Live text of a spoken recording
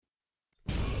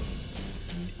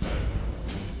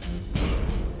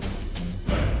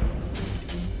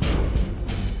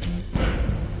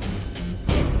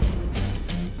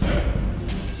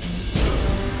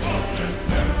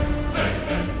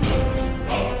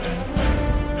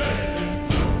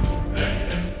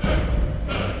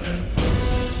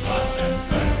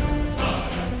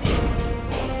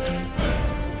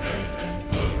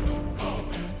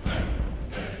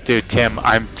Dude, Tim,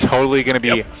 I'm totally gonna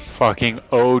be fucking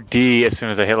OD as soon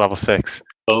as I hit level 6.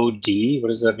 OD? What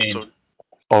does that mean?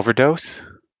 Overdose?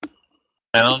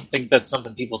 I don't think that's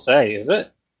something people say, is it?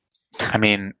 I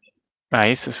mean, I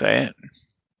used to say it.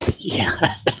 Yeah,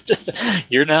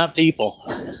 you're not people.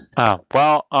 Oh,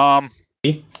 well,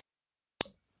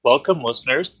 Welcome,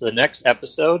 listeners, to the next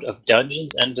episode of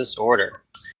Dungeons and Disorder.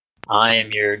 I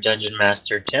am your Dungeon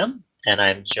Master, Tim, and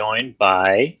I'm joined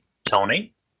by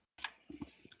Tony.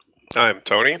 I'm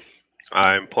Tony.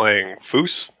 I'm playing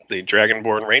Foos, the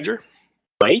Dragonborn Ranger.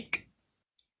 Blake.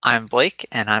 I'm Blake,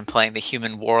 and I'm playing the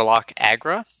Human Warlock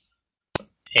Agra.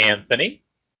 Anthony.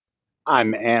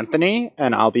 I'm Anthony,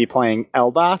 and I'll be playing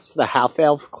Eldas, the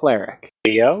Half-Elf Cleric.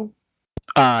 Leo.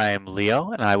 I'm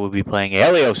Leo, and I will be playing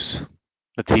Aelios,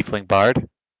 the Tiefling Bard.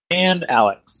 And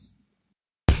Alex.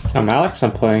 I'm Alex.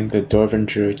 I'm playing the Dwarven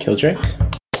Druid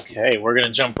Killdrake. Okay, we're going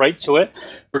to jump right to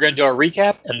it. We're going to do our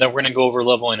recap, and then we're going to go over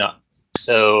leveling up.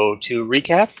 So, to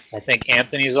recap, I think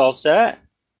Anthony's all set.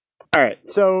 Alright,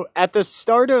 so at the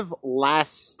start of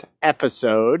last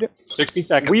episode, 60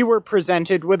 seconds. we were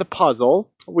presented with a puzzle.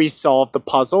 We solved the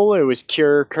puzzle. It was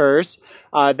Cure Curse.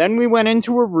 Then we went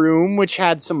into a room which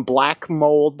had some black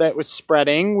mold that was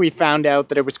spreading. We found out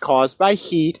that it was caused by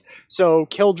heat. So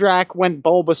Kildrak went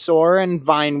Bulbasaur and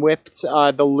Vine Whipped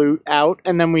the loot out,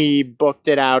 and then we booked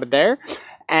it out of there.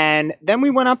 And then we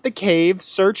went up the cave,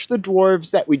 searched the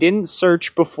dwarves that we didn't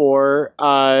search before.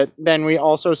 Then we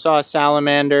also saw a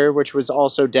salamander, which was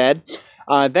also dead.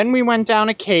 Then we went down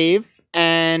a cave,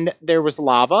 and there was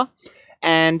lava.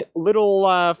 And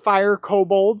little fire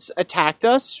kobolds attacked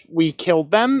us. We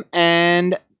killed them,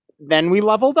 and then we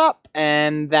leveled up.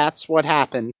 And that's what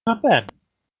happened. Not bad.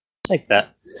 Take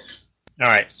that.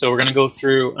 Alright, so we're going to go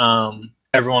through what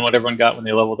everyone got when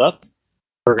they leveled up.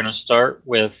 We're going to start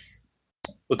with...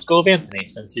 Let's go with Anthony,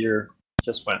 since you're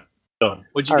just went. Done.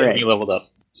 What'd you get when you leveled up?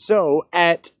 So,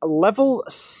 at level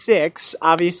 6,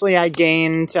 obviously I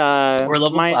gained We're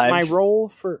level 5. my roll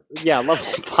for... Yeah, level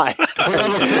 5.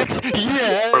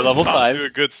 Yeah! We're level 5. To a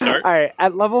good start. Alright,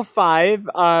 at level 5,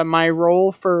 my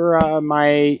roll for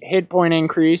my hit point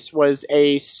increase was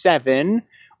a 7,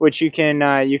 which you can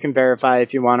verify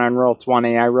if you want on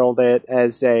Roll20. I rolled it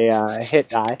as a hit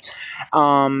die.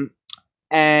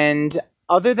 And...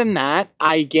 Other than that,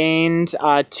 I gained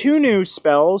 2 new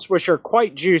spells, which are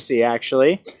quite juicy,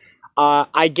 actually.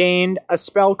 I gained a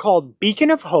spell called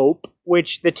Beacon of Hope,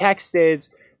 which the text is,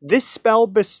 this spell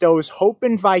bestows hope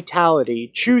and vitality.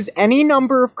 Choose any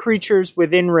number of creatures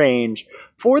within range.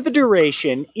 For the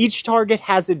duration, each target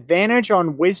has advantage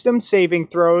on wisdom saving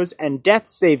throws and death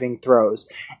saving throws,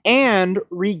 and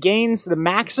regains the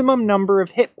maximum number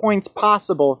of hit points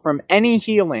possible from any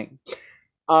healing.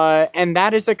 And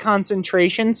that is a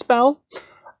concentration spell.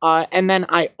 And then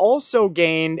I also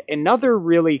gained another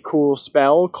really cool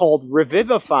spell called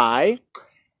Revivify.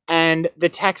 And the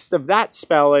text of that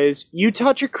spell is, you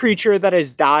touch a creature that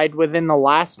has died within the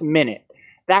last minute.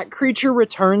 That creature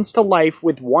returns to life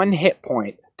with 1 hit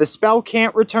point. The spell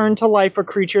can't return to life a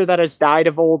creature that has died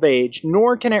of old age,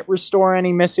 nor can it restore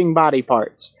any missing body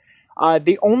parts.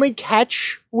 The only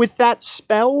catch with that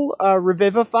spell,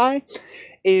 Revivify,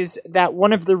 is that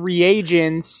one of the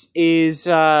reagents is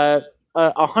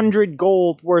 100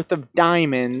 gold worth of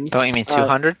diamonds. Don't you mean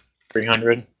 200?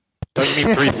 300. Don't you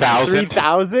mean 3,000?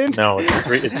 3,000? No, it's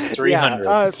 300.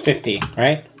 Yeah, It's 50,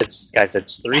 right?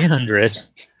 It's 300.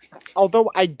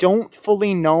 Although I don't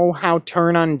fully know how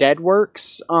Turn Undead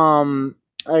works,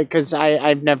 because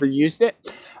I've never used it.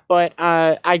 But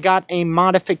I got a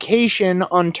modification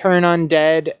on Turn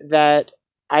Undead that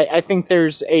I think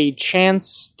there's a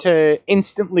chance to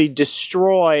instantly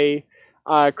destroy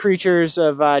creatures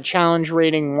of challenge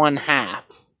rating 1/2.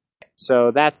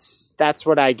 So that's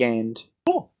what I gained.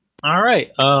 Cool. All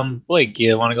right. Blake,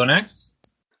 you want to go next?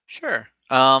 Sure.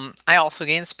 I also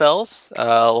gained spells,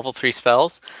 level 3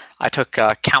 spells. I took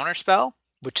Counterspell,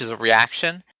 which is a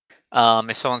reaction.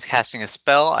 If someone's casting a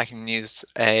spell, I can use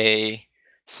an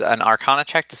Arcana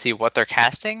check to see what they're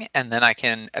casting, and then I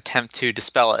can attempt to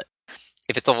dispel it.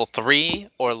 If it's level 3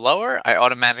 or lower, I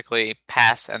automatically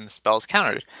pass and the spell is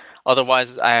countered.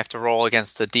 Otherwise, I have to roll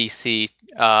against the DC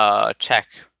check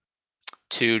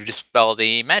to dispel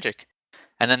the magic.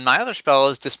 And then my other spell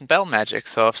is Dispel Magic.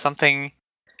 So if something...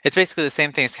 It's basically the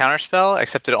same thing as Counterspell,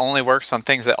 except it only works on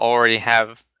things that already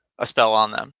have a spell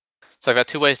on them. So I've got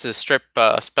 2 ways to strip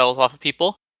spells off of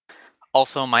people.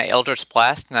 Also, my Eldritch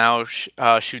Blast now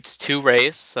shoots 2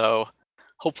 rays, so...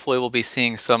 Hopefully we'll be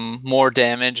seeing some more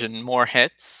damage and more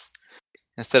hits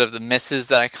instead of the misses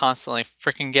that I constantly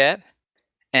freaking get.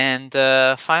 And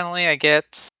finally I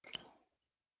get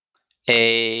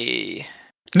a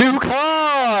New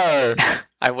car!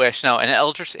 I wish. No, an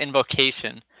Eldritch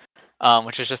Invocation,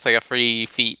 which is just like a free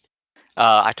feat.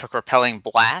 I took Repelling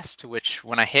Blast, which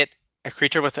when I hit a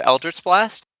creature with the Eldritch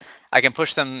Blast, I can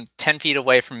push them 10 feet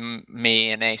away from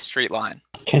me in a straight line.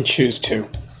 Can choose to.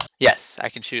 Yes, I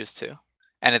can choose to.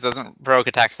 And it doesn't provoke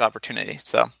attacks of opportunity,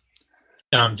 so.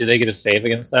 Do they get a save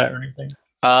against that or anything?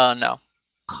 No.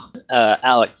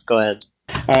 Alex, go ahead.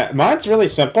 Mine's really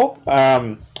simple.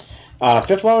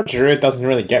 Fifth level druid doesn't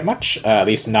really get much, at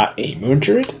least not a moon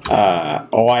druid.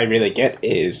 All I really get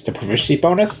is the proficiency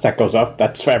bonus that goes up.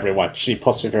 That's for everyone. Should be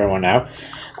plus for everyone now.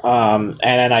 And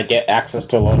then I get access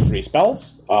to level 3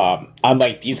 spells.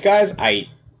 Unlike these guys, I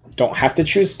don't have to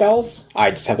choose spells.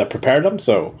 I just have to prepare them,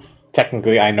 so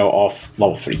technically I know all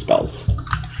level 3 spells.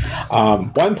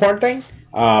 One important thing,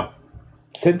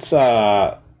 since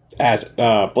as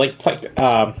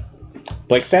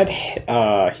Blake said,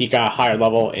 he got a higher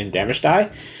level in damage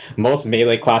die. Most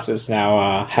melee classes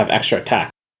now have extra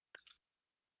attack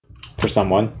for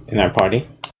someone in our party.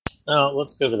 Oh,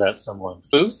 let's go to that someone.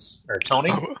 Foos or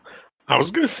Tony? I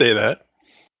was going to say that.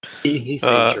 He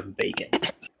said your bacon.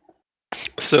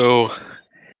 So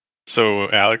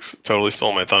Alex totally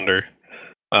stole my thunder.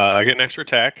 I get an extra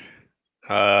attack.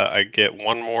 I get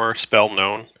one more spell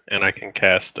known, and I can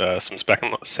cast some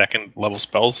second level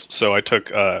spells. So I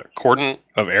took Cordon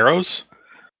of Arrows,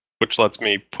 which lets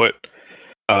me put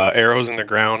arrows in the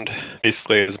ground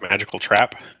basically as a magical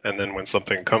trap, and then when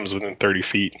something comes within 30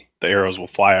 feet, the arrows will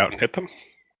fly out and hit them.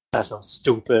 That sounds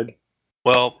stupid.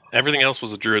 Well, everything else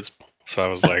was a druid's, so I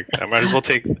was like, I might as well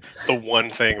take the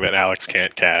one thing that Alex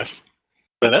can't cast.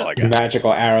 That's all I got.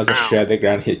 Magical arrows that shred the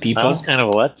ground, hit people. That was kind of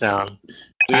a letdown.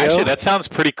 Actually, that sounds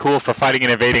pretty cool for fighting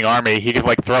an invading army. He could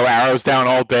like throw arrows down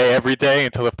all day, every day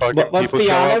until the fucking Let's people be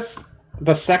show up. honest,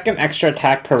 the second extra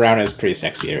attack per round is pretty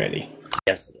sexy already.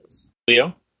 Yes, it is.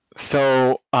 Leo?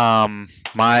 So,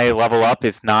 my level up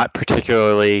is not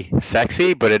particularly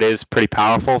sexy, but it is pretty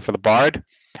powerful for the bard.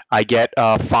 I get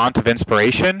Font of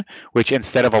Inspiration, which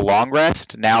instead of a long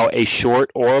rest, now a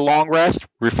short or long rest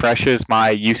refreshes my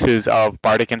uses of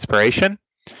Bardic Inspiration.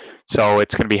 So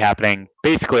it's going to be happening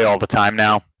basically all the time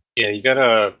now. Yeah, you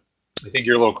gotta... I think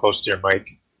you're a little close to your mic.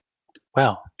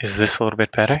 Well, is this a little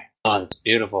bit better? Oh, that's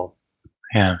beautiful.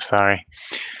 Yeah, I'm sorry.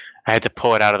 I had to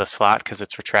pull it out of the slot because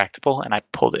it's retractable, and I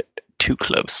pulled it too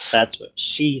close. That's what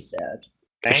she said.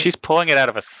 If she's pulling it out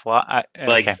of a slot...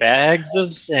 Like okay. bags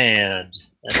of sand.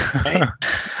 Okay.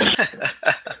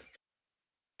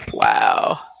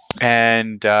 Wow.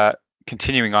 And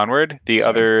continuing onward, the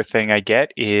other thing I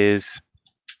get is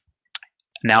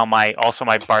now my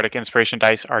Bardic Inspiration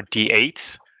dice are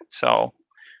D8s. So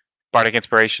Bardic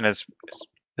Inspiration is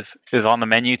on the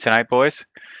menu tonight, boys.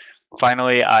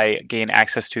 Finally, I gain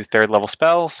access to 3rd level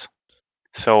spells.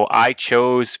 So I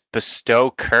chose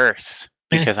Bestow Curse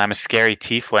because I'm a scary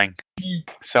tiefling.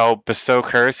 So Bestow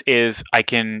Curse is I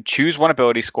can choose one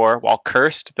ability score. While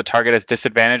cursed, the target has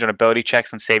disadvantage on ability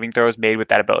checks and saving throws made with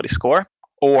that ability score.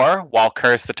 Or while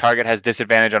cursed, the target has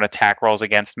disadvantage on attack rolls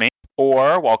against me.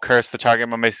 Or while cursed, the target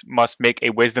must make a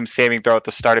wisdom saving throw at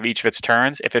the start of each of its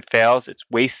turns. If it fails, it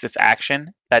wastes its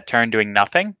action that turn doing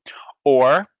nothing.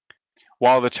 Or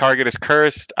while the target is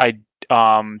cursed, I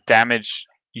damage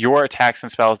your attacks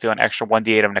and spells deal an extra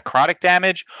 1d8 of necrotic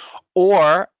damage.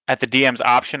 Or at the DM's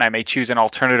option, I may choose an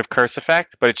alternative curse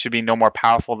effect, but it should be no more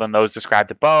powerful than those described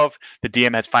above. The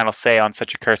DM has final say on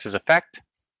such a curse's effect.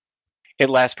 It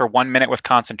lasts for 1 minute with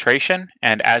concentration,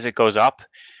 and as it goes up,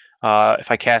 if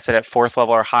I cast it at 4th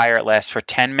level or higher, it lasts for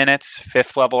 10 minutes.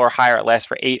 5th level or higher, it lasts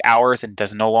for 8 hours and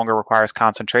does no longer require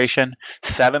concentration.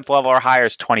 7th level or higher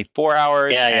is 24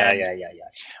 hours. Yeah.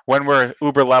 When we're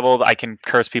uber leveled, I can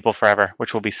curse people forever,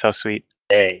 which will be so sweet.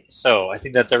 Hey, so I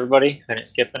think that's everybody. I didn't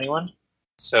skip anyone.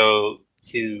 So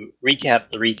to recap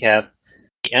the recap,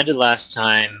 we ended last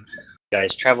time. You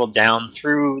guys traveled down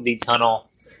through the tunnel,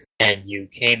 and you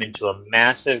came into a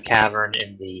massive cavern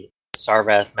in the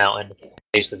Sarvath Mountain.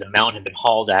 Basically, the mountain had been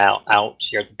hauled out.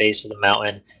 You're at the base of the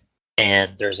mountain,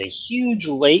 and there's a huge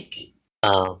lake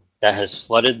that has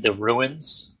flooded the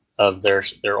ruins of their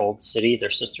old city, their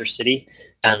sister city,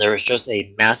 and there was just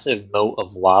a massive moat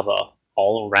of lava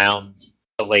all around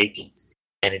the lake,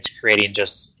 and it's creating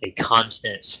just a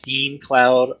constant steam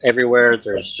cloud everywhere.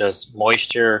 There's just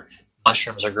moisture.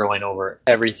 Mushrooms are growing over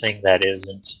everything that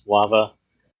isn't lava.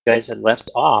 You guys had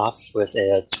left off with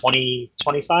a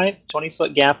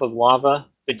 20-foot gap of lava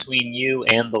between you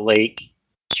and the lake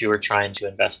that you were trying to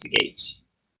investigate.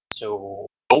 So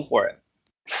go for it.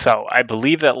 So I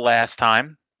believe that last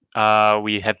time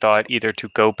we had thought either to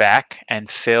go back and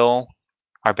fill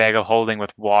our bag of holding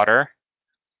with water,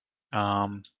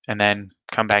 and then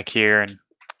come back here and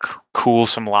cool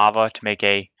some lava to make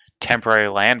a temporary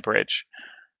land bridge.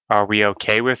 Are we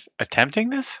okay with attempting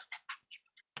this?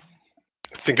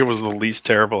 I think it was the least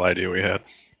terrible idea we had.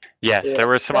 Yes, Yeah, there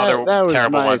were some that other was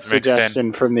terrible my ones mixed in.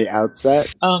 suggestion from the outset.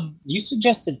 You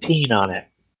suggested peeing on it.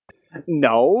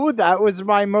 No, that was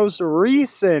my most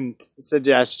recent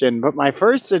suggestion. But my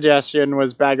first suggestion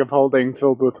was bag of holding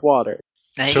filled with water.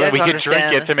 Now, you So that guys we could understand.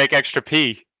 drink it to make extra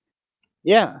pee.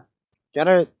 Yeah,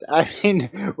 gotta. I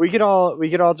mean, we could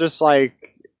all just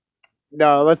like.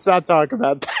 No, let's not talk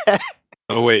about that.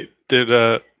 Oh wait, did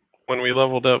when we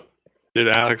leveled up, did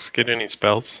Alex get any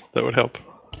spells that would help?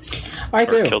 I Or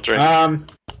do. Killjoy.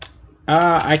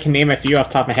 I can name a few off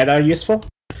the top of my head that are useful.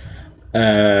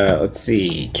 Let's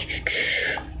see.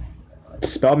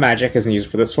 Spell magic isn't used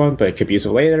for this one, but it could be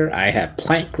useful later. I have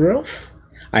plant growth.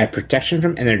 I have protection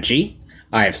from energy.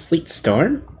 I have sleet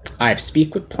storm. I have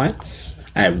speak with plants.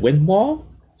 I have wind wall.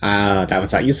 That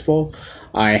one's not useful.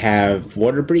 I have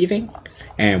water breathing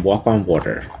and walk on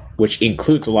water, which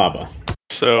includes lava.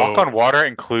 So Walk on water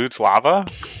includes lava?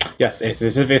 Yes, it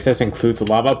specifically says includes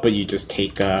lava, but you just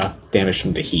take damage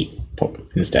from the heat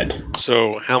instead.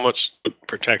 So how much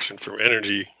protection from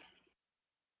energy?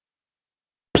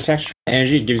 Protection from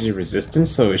energy gives you resistance,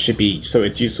 so it should be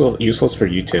it's useful for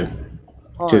you two.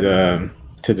 To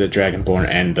the Dragonborn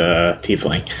and the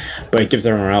Tiefling, but it gives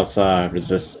everyone else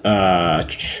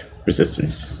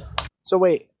resistance. So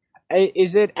wait,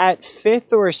 is it at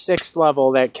 5th or 6th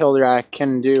level that Kildrak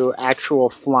can do actual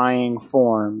flying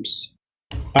forms?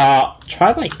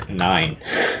 Try like 9.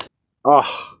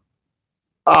 Oh,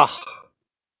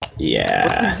 Yeah,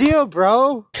 what's the deal,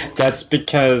 bro? that's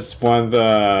because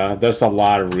there's a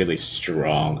lot of really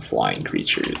strong flying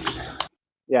creatures,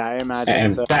 Yeah, I imagine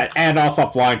and so. and also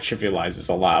flying trivializes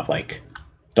a lot of like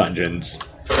dungeons.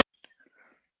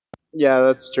 Yeah,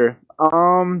 that's true.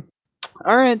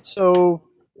 All right, so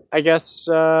I guess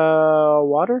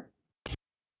water.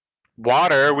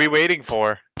 Water, are we waiting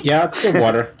for? Yeah, it's good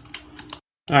water.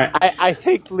 All right. I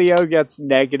think Leo gets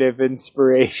negative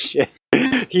inspiration.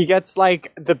 He gets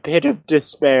like the pit of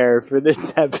despair for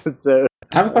this episode.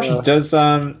 I have a question. Does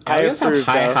Alias have approve,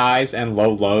 high though. highs and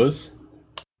low lows?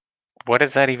 What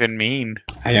does that even mean?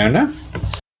 I don't know. You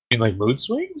mean like mood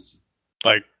swings?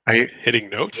 Like Are you- hitting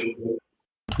notes?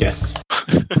 Yes.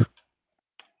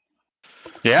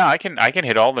 Yeah, I can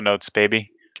hit all the notes,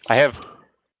 baby. I have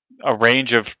a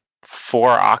range of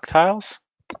 4 octiles.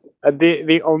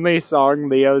 The only song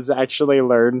Leo's actually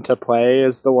learned to play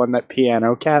is the one that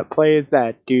Piano Cat plays.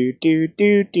 That do do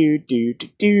do do do do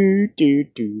do do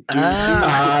do.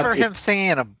 I remember him singing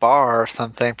in a bar or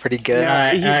something pretty good.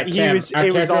 Yeah. He Cam, was. our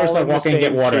It was characters all are in the walking to get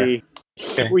same water. key.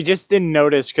 Okay. We just didn't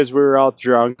notice because we were all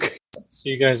drunk. So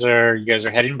you guys are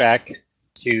heading back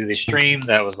to the stream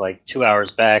that was like 2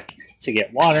 hours back to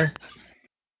get water.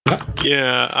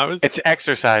 Yeah, I was It's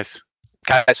exercise.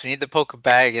 Guys, we need to poke a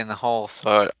bag in the hole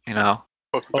so poking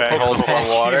back. Holds more In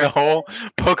the water. hole.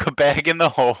 Poke a bag in the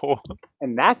hole.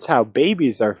 And that's how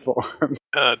babies are formed.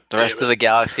 The rest of the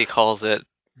galaxy calls it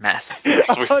massive.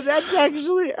 Oh, that's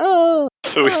actually. Oh,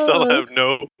 So we still have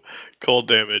no cold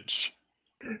damage.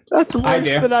 that's worse I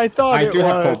do. than I thought I it do was.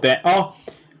 have cold damage.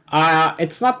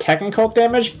 It's not technical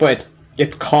damage, but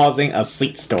it's causing a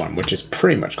sleet storm, which is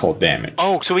pretty much cold damage.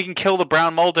 Oh, so we can kill the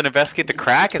brown mold and investigate the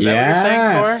crack? Is that what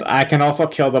yes, you're saying, I can also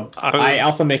kill the. I was- I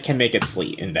also can make it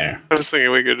sleet in there. I was thinking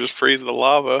we could just freeze the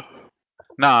lava.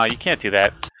 Nah, you can't do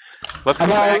that. Let's go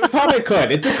Well, back. I probably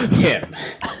could. This is Tim.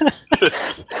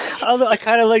 Although I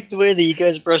kind of like the way that you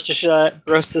guys brushed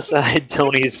aside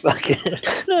Tony's fucking.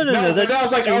 No, That that's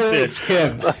was like, oh, stupid. it's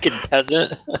Tim. Fucking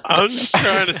peasant. I was just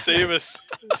trying to save us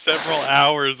several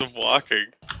hours of walking.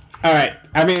 All right.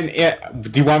 I mean,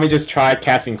 do you want me to just try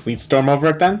casting Sleet Storm over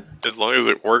it then? As long as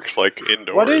it works like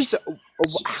indoors. What is?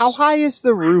 How high is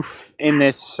the roof in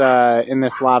this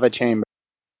lava chamber?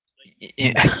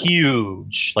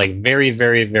 Huge, like very,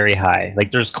 very, very high. Like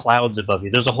there's clouds above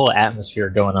you. There's a whole atmosphere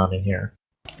going on in here.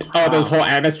 Oh, those whole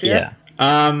atmosphere. Yeah.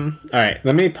 All right.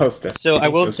 Let me post this. So I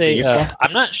will This say, would be useful.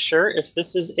 I'm not sure if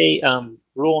this is a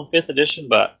rule in 5th edition,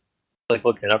 but like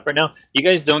looking it up right now, you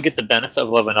guys don't get the benefit of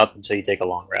leveling up until you take a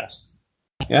long rest.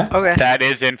 Okay. That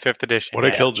is in 5th edition. What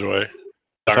a killjoy.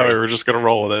 I thought we were just gonna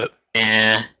roll with it.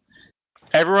 Eh.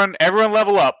 Everyone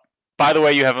level up. By the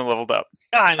way, you haven't leveled up.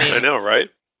 I I mean, know, right?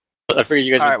 I figured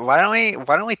you guys. All right.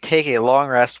 Why don't we take a long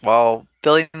rest while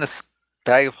filling this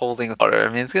bag of holding water? I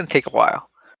mean, it's gonna take a while.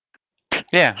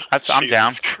 Yeah, I'm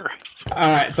down. Jesus Christ. All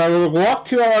right. So we'll walk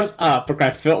 2 hours up. We're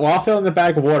gonna while filling the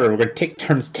bag of water. We're gonna take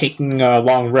turns taking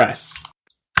long rests.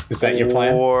 Is that your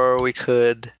plan? Or we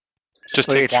could Just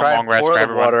we take could one try long and rest pour for the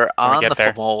everyone water when we on get the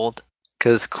there. mold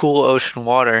because cool ocean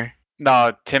water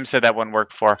No, Tim said that wouldn't work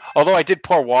before. Although I did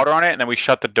pour water on it, and then we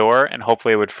shut the door, and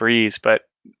hopefully it would freeze. But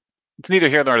it's neither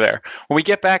here nor there. When we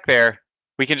get back there,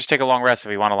 we can just take a long rest if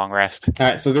we want a long rest. All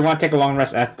right, so do you want to take a long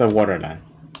rest at the water then?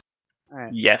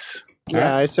 Yes.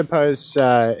 Yeah, I suppose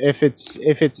if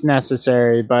it's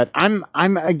necessary, but I'm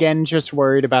again just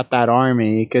worried about that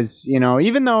army because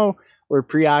even though we're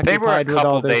preoccupied They were a with all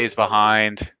couple this, days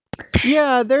behind.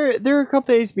 Yeah, they're a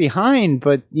couple days behind,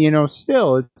 but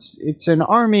still, it's an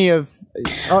army of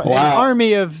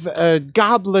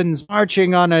goblins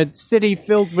marching on a city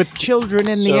filled with children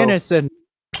and the innocent.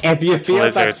 If you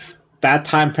feel Blizzard. that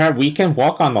time period, we can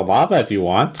walk on the lava if you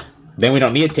want. Then we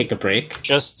don't need to take a break.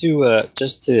 Just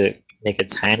to make a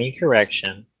tiny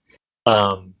correction,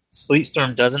 Sleet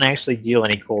Storm doesn't actually deal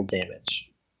any cold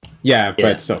damage. Yeah, but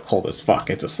it's so cold as fuck.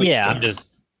 It's a sleep storm. I'm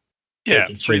just Yeah,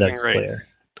 making sure freezing that's rain. clear.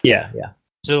 Yeah.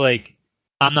 So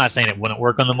I'm not saying it wouldn't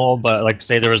work on the mole, but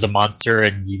say there was a monster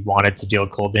and you wanted to deal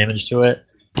cold damage to it.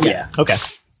 Yeah. Okay.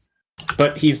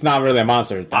 But he's not really a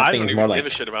monster. That I thing don't is even more give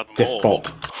like a shit about the mole. difficult.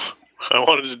 I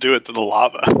wanted to do it to the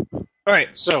lava. All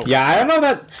right. So Yeah,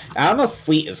 I don't know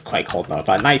sleet is quite cold enough,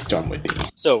 but nice storm would be.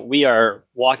 So we are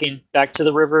walking back to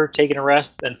the river, taking a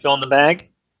rest, and filling the bag.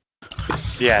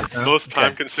 Yes. Most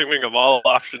time-consuming of all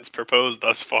options proposed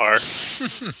thus far.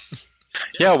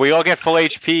 Yeah, we all get full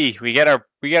HP. We get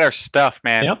our stuff,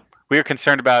 man. Yep. We are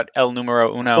concerned about El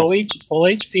Numero Uno. Full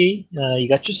HP. You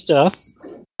got your stuff.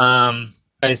 I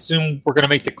assume we're gonna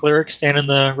make the cleric stand in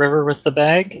the river with the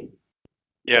bag.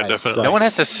 Yeah, Nice. definitely. No one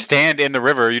has to stand in the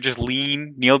river. You just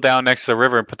kneel down next to the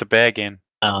river and put the bag in.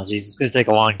 Oh, geez, it's gonna take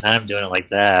a long time doing it like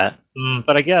that.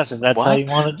 But I guess if that's how What? you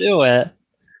want to do it.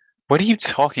 What are you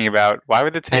talking about? Why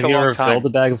would it take Have a you long ever time? filled a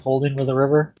bag of holding with a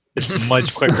river? It's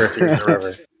much quicker if you're in the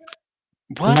river.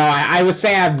 What? No, I would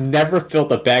say I've never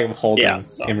filled a bag of holding Yeah,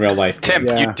 so- in real life. Tim,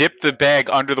 Yeah. you dip the bag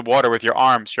under the water with your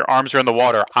arms. Your arms are in the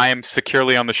water. I am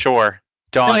securely on the shore.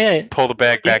 Done. Oh, yeah. Pull the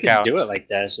bag You back can out. do it like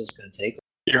that. It's just gonna take.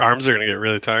 Your arms are gonna get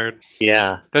really tired.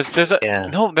 Yeah. There's a Yeah.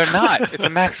 no, they're not. It's a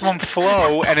maximum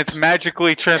flow, and it's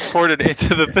magically transported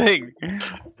into the thing.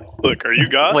 Look, are you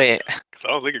God? Wait, 'Cause I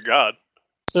don't think you're God.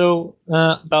 So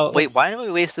why do we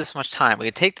waste this much time? We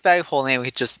could take the bag of holding and we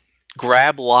could just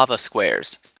grab lava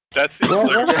squares. That seems Well,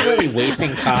 like, we're not really wasting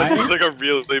that time. seems like a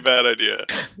really bad idea.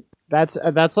 That's like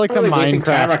We're the really wasting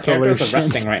time. Our Minecraft characters are solution.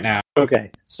 resting right now. Okay,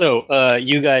 so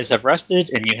you guys have rested,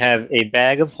 and you have a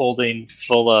bag of holding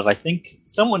full of. I think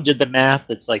someone did the math.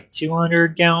 It's like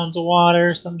 200 gallons of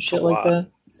water, some shit A like lot. that.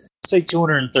 Say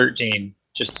 213.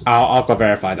 Just I'll go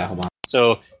verify that. Hold on.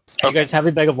 so you guys have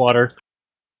a bag of water.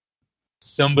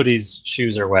 Somebody's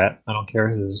shoes are wet. I don't care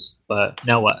whose. But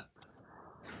now what?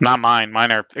 Not mine.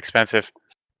 Mine are expensive.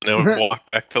 Now we walk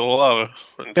back to the lava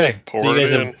and Okay, pour so you it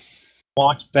guys in. have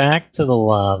walked back to the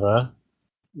lava.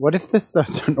 What if this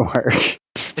doesn't work?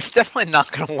 It's definitely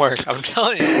not gonna work. I'm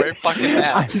telling you, we're fucking I'm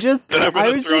bad. just Then I'm gonna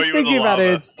I was throw just you in the thinking about it.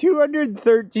 lava. It's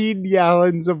 213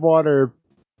 gallons of water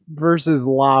versus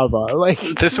lava. Like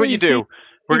This is what you do.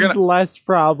 We're Seems gonna less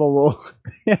probable.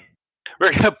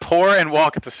 we're gonna pour and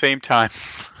walk at the same time.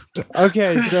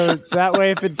 Okay, so that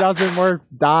way, if it doesn't work,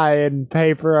 die and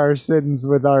pay for our sins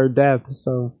with our death.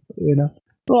 So we'll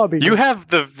all be You good. have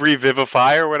the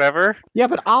revivify or whatever. Yeah,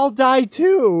 but I'll die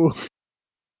too.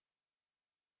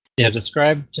 Yeah,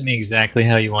 describe to me exactly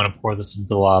how you want to pour this into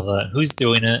the lava, who's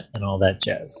doing it, and all that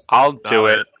jazz. I'll do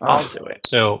it. Oh. I'll do it.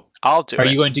 So, I'll do are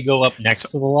it. you going to go up next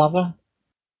to the lava?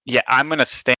 Yeah, I'm gonna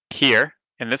stand here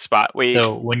in this spot. Wait.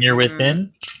 So, when you're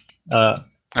within,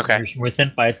 Okay. you're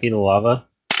within 5 feet of the lava,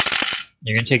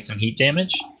 you're going to take some heat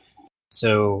damage.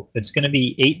 So, it's going to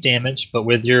be 8 damage, but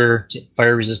with your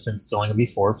fire resistance, it's only going to be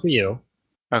 4 for you.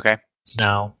 Okay. So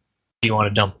now, do you want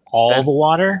to dump all the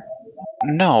water?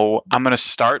 No, I'm gonna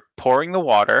start pouring the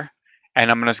water,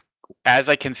 and I'm gonna, as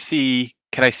I can see,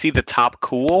 can I see the top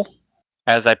cool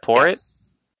as I pour it?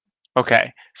 Yes.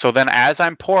 Okay. So then, as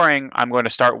I'm pouring, I'm going to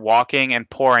start walking and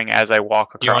pouring as I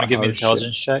walk across. Do you want to give me an Oh, shit.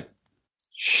 intelligence check?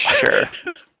 Sure.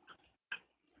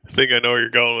 I think I know where you're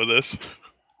going with this.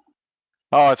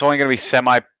 Oh, it's only gonna be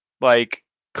semi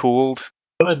cooled.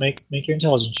 Go ahead, make your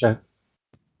intelligence check.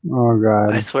 Oh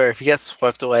god. I swear, if you get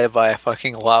swept away by a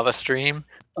fucking lava stream,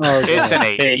 Oh It's god. an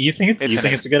 8. Hey, you think It's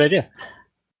an it's a good idea?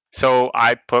 So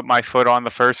I put my foot on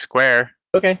the first square.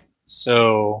 Okay.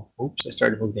 So, oops, I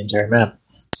started to move the entire map.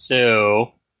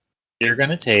 So, you're going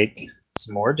to take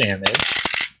some more damage.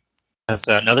 That's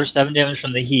another 7 damage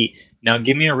from the heat. Now,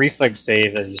 give me a reflex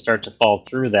save as you start to fall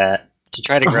through that to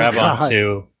try to Oh, grab God.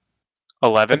 onto.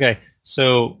 11. Okay,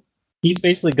 so he's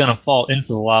basically going to fall into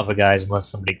the lava, guys, unless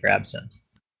somebody grabs him.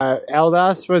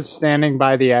 Eldas was standing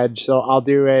by the edge, so I'll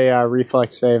do a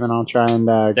reflex save and I'll try and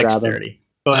grab him. Dexterity.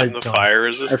 Go ahead, And the John. fire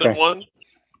resistant Okay. one.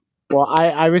 Well,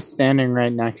 I was standing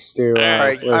right next to. All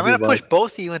Alright, where I'm he gonna push was.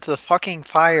 both of you into the fucking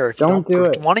fire. If Don't you do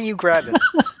don't it. One of you grab it.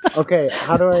 Okay,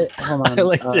 how do I? Hold on. I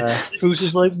like that. Foosh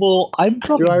is like, well, I'm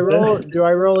probably. Do I roll? Do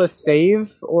I roll a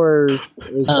save, or is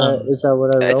that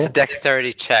what I roll? It's a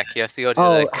dexterity check. You have to go to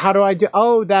Oh, the. how do I do?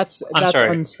 Oh, that's I'm sorry.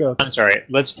 unskilled. I'm sorry.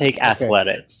 Let's take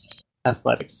athletics.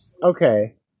 Athletics.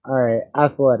 Okay, all right,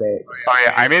 athletics. Oh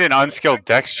yeah, I made an unskilled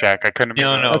dex check. I couldn't.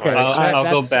 No, no. Okay, I'll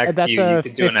go that's- back to that's you. a You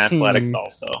can do an 15. athletics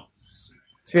also.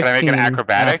 15 I make an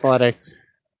acrobatics? Athletics.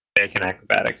 Make an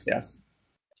acrobatics, yes.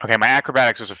 Okay, my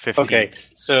acrobatics was a 15. Okay,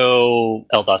 so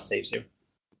Eldos saves you.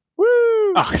 Woo!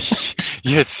 Oh,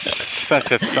 you're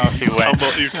such a saucy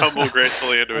wench. You tumble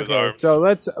gracefully into his Okay, arms. so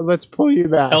let's pull you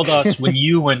back. Eldos, when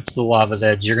you went to the lava's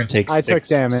edge, you're going to take I took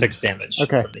damage. 6 damage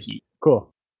Okay. from the heat. Cool.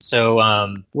 So,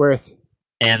 Worth.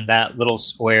 and that little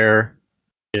square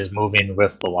is moving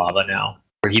with the lava now.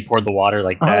 Where he poured the water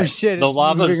like that. Oh shit! The it's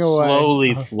lava's moving away.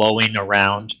 slowly Oh. flowing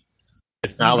around.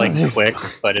 It's not like quick,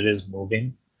 but it is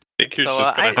moving. I think you're So,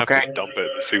 just gonna have okay. to dump it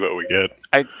and see what we get.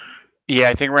 Yeah,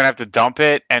 I think we're gonna have to dump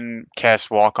it and cast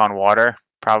Walk on Water.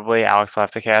 Probably Alex will have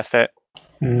to cast it.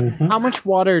 How much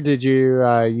water did you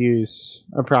use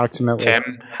approximately?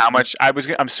 Tim, how much? I'm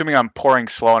assuming I'm pouring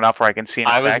slow enough where I can see an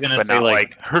I was effect, gonna but say not like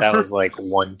that was like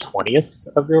 1/20th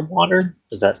of your water.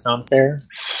 Does that sound fair?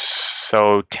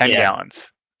 so 10 Yeah. gallons.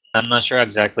 I'm not sure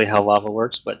exactly how lava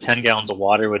works, but 10 gallons of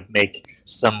water would make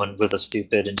someone with a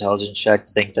stupid intelligence check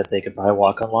think that they could probably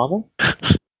walk on lava.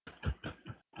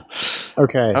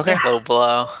 Okay. Okay. Low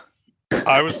blow.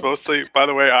 I was mostly, by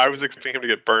the way, I was expecting him to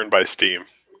get burned by steam.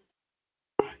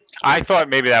 I thought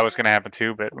maybe that was gonna happen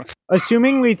too, but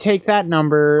Assuming we take that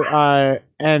number,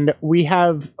 and we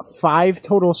have 5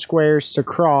 total squares to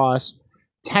cross,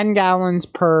 10 gallons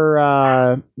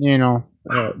per,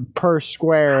 per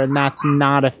square, and that's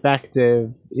not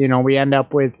effective. We end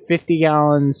up with 50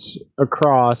 gallons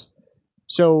across.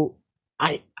 So,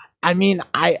 I mean,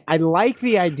 I like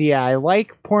the idea. I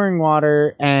like pouring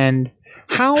water, and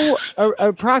how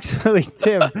approximately,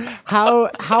 Tim? How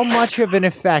much of an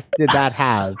effect did that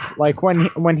have? Like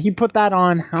when he put that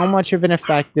on, how much of an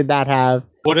effect did that have?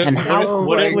 What it, And what how it,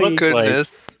 what it quickly- looked like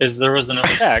Goodness. is there was an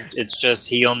effect. It's just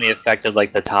he only affected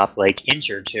like the top like inch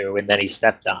or two, and then he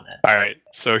stepped on it. All right,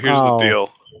 so here's Oh. the deal.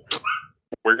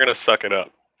 We're gonna suck it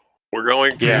up. We're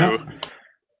going to Yeah.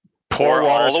 pour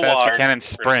water as all the fast as water. we can and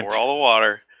We're gonna sprint. pour all the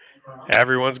water.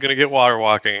 Everyone's gonna get water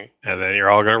walking, and then you're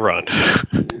all gonna run.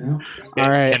 All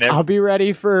right, Can ev- I'll be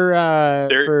ready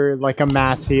for like a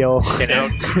mass heal. Can,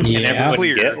 can Yeah. everyone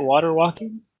Clear. get water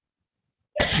walking?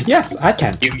 Yes, I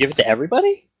can. You can give it to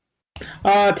everybody?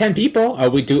 10 people.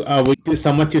 We do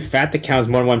someone too fat that counts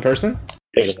more than one person?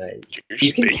 Wait a minute. You're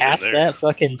You can just cast baiting there. that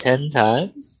fucking 10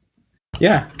 times?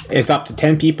 Yeah, it's up to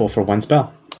 10 people for one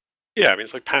spell. Yeah, I mean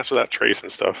it's like pass without trace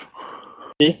and stuff.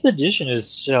 This edition is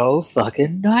so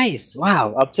fucking nice.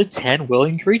 Wow, up to 10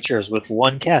 willing creatures with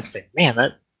one casting. Man,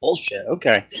 that bullshit.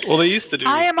 Okay. Well, they used to do.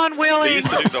 I am They unwilling. used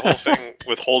to do the whole thing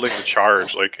with holding the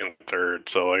charge, like in third.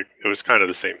 So like it was kind of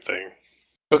the same thing.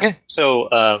 Okay,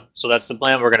 so so that's the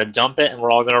plan. We're gonna dump it, and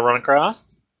we're all gonna run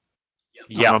across. I'm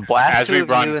Yeah. gonna blast as we two of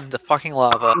run. you in the fucking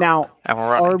lava, Now, and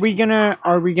we're running.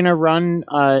 are we gonna run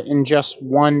in just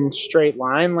one straight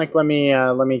line? Like, let me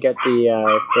get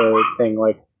the thing.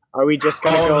 Like, are we just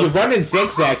gonna Oh, go? if you run in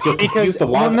zigzags, you'll confuse Because the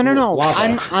lava. no.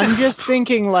 lava. I'm just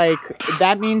thinking like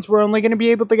that means we're only going to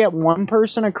be able to get one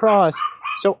person across.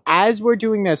 So as we're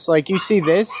doing this, like you see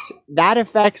this, that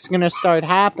effect's going to start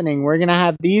happening. We're going to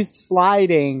have these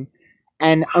sliding,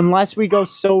 and unless we go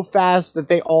so fast that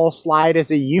they all slide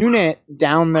as a unit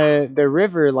down the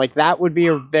river, like that would be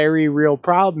a very real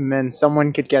problem, and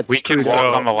someone could get We can screwed walk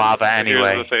up. on the lava Here's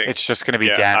anyway. the thing. It's just going to be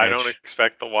Yeah, damage. I don't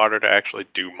expect the water to actually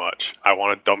do much. I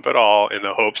want to dump it all in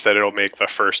the hopes that it'll make the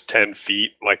first 10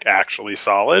 feet like actually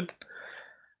solid,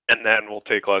 and then we'll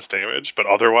take less damage. But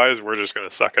otherwise, we're just going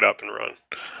to suck it up and run.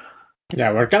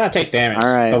 Yeah, we're gonna take damage. All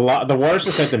right. The water's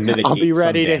just have to mitigate. I'll be some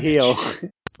ready to damage. heal.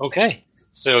 Okay,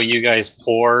 so you guys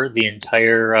pour the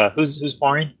entire. Who's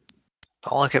pouring?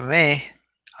 Don't look at me.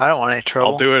 I don't want any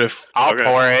trouble. I'll do it if I'll pour it.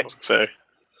 I was gonna say.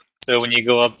 So when you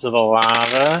go up to the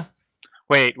lava,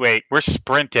 Wait, we're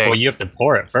sprinting. well, you have to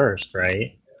pour it first,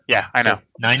 right? Yeah, I know. So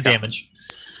 9 go. damage.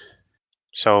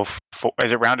 So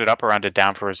is it rounded up or rounded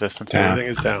down for resistance? Down. Everything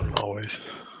is down always.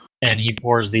 And he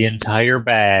pours the entire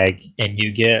bag, and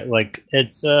you get like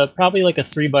it's probably like a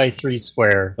 3x3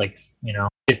 square, like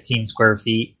 15 square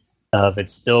feet of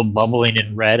it's still bubbling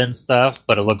in red and stuff,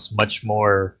 but it looks much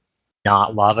more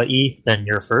not lava-y than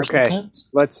your first Okay. attempt.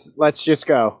 Let's just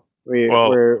go. Well,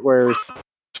 We're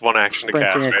It's one action to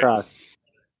cast, sprinting right? across.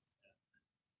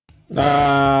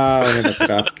 Let me look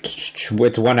it up.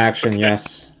 With one action,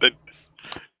 yes.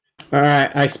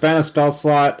 Alright, I expand a spell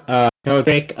slot.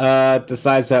 Drake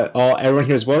decides that everyone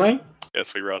here is willing.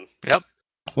 Yes, we run Yep.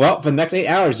 Well, for the next 8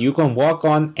 hours, you can walk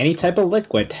on any type of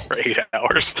liquid. for 8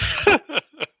 hours. All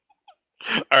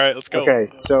right, let's go.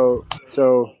 Okay, so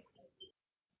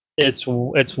It's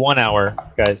 1 hour,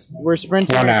 guys. we're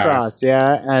sprinting 1 hour. across,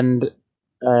 yeah, and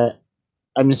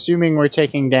I'm assuming we're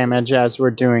taking damage as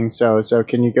we're doing so. So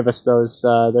can you give us those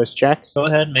checks? Go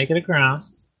ahead, make it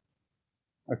across.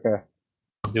 Okay.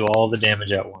 Do all the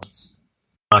damage at once.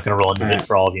 I'm not going to roll into it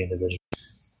for all the individuals.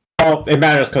 Well, it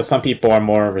matters because some people are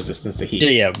more resistant to heat.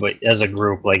 Yeah, but as a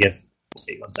group, like if... Let's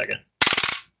see, 1 second.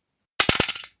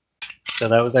 So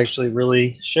that was actually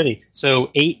really shitty.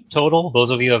 So 8 total. Those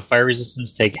of you who have fire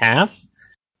resistance take half.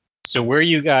 So where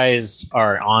you guys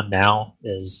are on now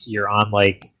is you're on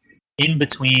like in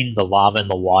between the lava and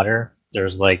the water.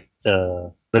 There's like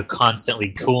the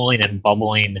constantly cooling and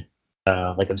bubbling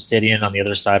like obsidian on the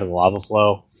other side of the lava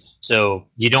flow. So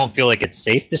you don't feel like it's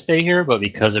safe to stay here, but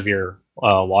because of your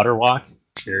water walk,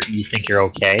 you think you're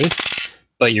okay.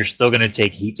 But you're still going to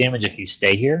take heat damage if you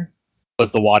stay here.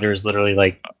 But the water is literally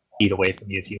like feet away from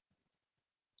you if you.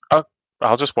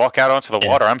 I'll just walk out onto the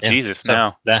water. I'm Yeah. Jesus So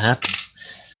now. that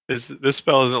happens. This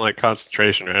spell isn't like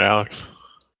concentration, right, Alex?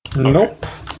 Nope.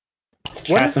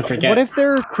 What Cast and forget. if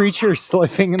there are creatures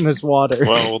living in this water?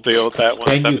 Well, we'll deal with that one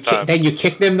then step you at a time. then you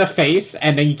kick them in the face,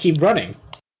 and then you keep running.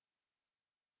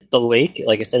 The lake,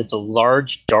 like I said, it's a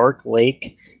large, dark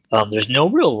lake. There's no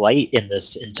real light in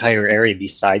this entire area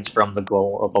besides from the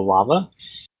glow of the lava.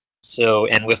 So,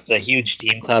 and with the huge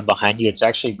steam cloud behind you, it's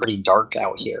actually pretty dark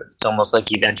out here. It's almost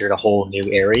like you've entered a whole new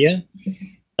area.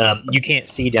 You can't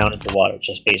see down into the water; it's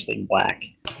just basically black.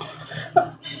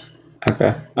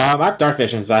 Okay. I have dark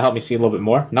vision, so that help me see a little bit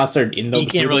more. Not certain in the You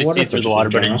can't really see through the water,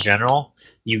 but in general. general,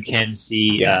 you can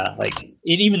see, Yeah. and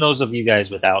even those of you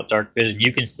guys without dark vision,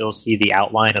 you can still see the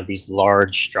outline of these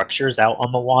large structures out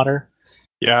on the water.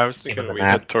 Yeah, I was Same thinking with the we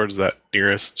head map. towards that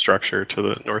nearest structure to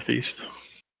the northeast.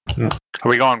 Are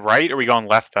we going right or are we going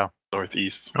left, though?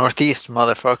 Northeast. Northeast,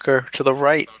 motherfucker, to the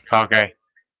right. Okay.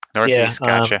 Northeast,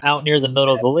 gotcha. Out near the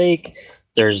middle of the lake,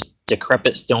 there's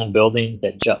decrepit stone buildings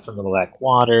that jut from the black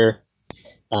water.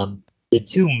 The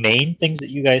two main things that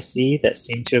you guys see that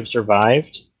seem to have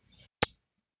survived,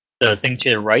 the thing to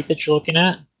the right that you're looking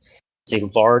at, it's a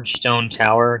large stone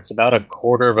tower. It's about a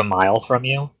quarter of a mile from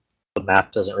you. The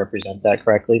map doesn't represent that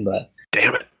correctly, but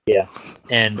Damn it. yeah.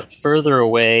 And further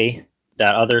away,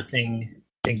 that other thing,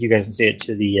 I think you guys can see it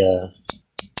to the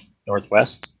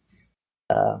northwest,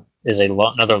 is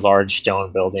another large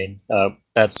stone building.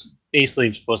 That's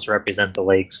basically supposed to represent the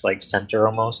lake's like center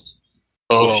almost.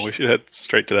 Well, we should head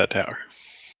straight to that tower.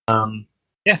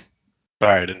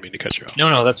 Sorry, I didn't mean to cut you off.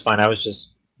 No, that's fine. I was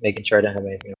just making sure I didn't have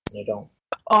anything else, and I don't.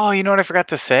 Oh, you know what I forgot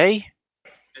to say?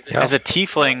 Yeah. As a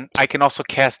tiefling, I can also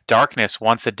cast darkness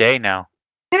once a day now.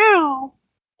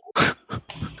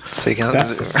 So you can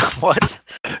That's- what?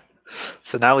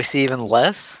 So now we see even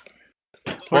less.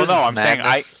 What Well, is no, this I'm saying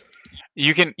madness?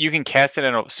 You can cast it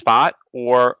in a spot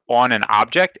or on an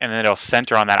object, and then it'll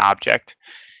center on that object.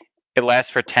 It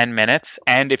lasts for 10 minutes,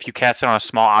 and if you cast it on a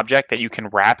small object that you can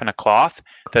wrap in a cloth,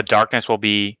 the darkness will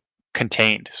be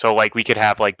contained. So, like, we could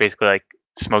have basically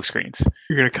smoke screens.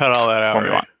 You're gonna cut all that out,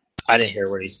 Formula. right? I didn't hear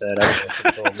what he said. I didn't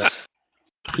listen to him. But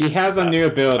He has a new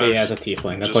ability as a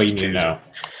tiefling. That's Just all you need to teasing. know.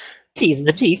 teasing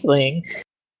the tiefling.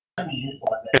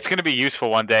 It's going to be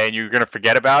useful one day, and you're going to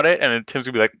forget about it, and then Tim's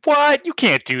going to be like, "What? You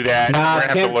can't do that." Nah, We're going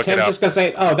to have to look Tim it up. just gonna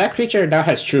say, "Oh, that creature now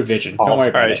has true vision." Don't worry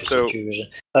about alright, it. so- True vision.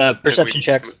 Perception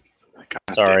checks. God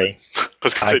Sorry, damn it. I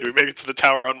was gonna say, do we make it to the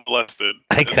tower unmolested?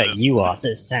 I cut you off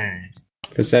this time.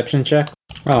 Perception check.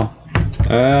 Oh,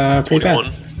 pretty bad.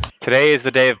 21. Today is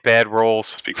the day of bad rolls.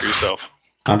 Speak for yourself.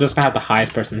 I'm just gonna have the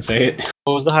highest person say it.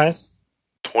 What was the highest?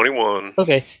 21.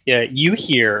 Okay, yeah, you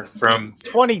hear from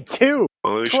 22.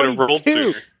 Well, we should have rolled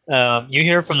 22. 2. you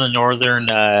hear from the northern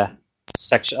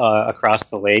section across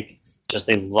the lake just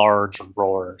a large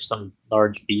roar, some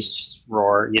large beast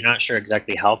roar. You're not sure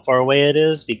exactly how far away it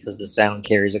is because the sound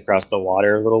carries across the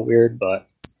water a little weird, but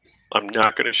I'm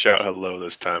not gonna shout hello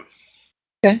this time.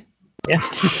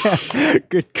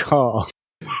 Good call.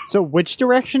 So which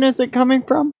direction is it coming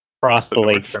from? across the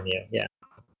lake north. from you. Yeah.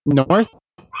 North?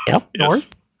 Yep. Yes.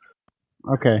 North.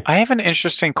 Okay. I have an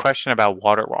interesting question about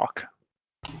water walk.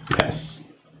 Yes.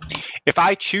 If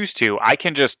I choose to, I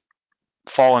can just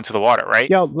fall into the water, right?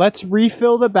 Yo, let's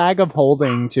refill the bag of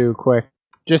holding too quick.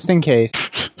 Just in case.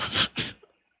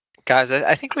 Guys,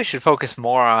 I think we should focus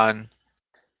more on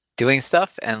doing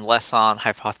stuff and less on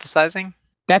hypothesizing.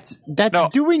 That's No.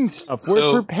 doing stuff.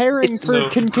 So- We're preparing it's for so-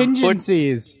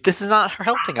 contingencies. This is not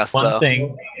helping us, One though.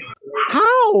 thing.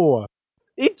 How?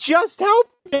 It just helped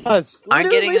us. I'm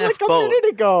getting literally in this like boat. a minute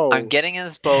ago. I'm getting in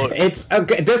this boat. It's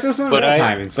okay. This isn't What real I-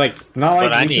 time. It's like not what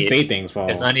like I you can need say things while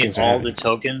Because I need things are all happening. the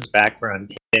tokens back from.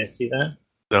 Can you see that?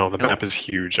 No, the Nope. map is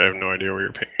huge. I have no idea where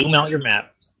you're picking. Zoom out your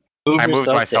map. Move I moved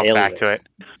yourself myself back to Alias.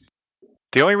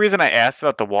 The only reason I asked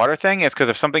about the water thing is because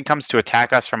if something comes to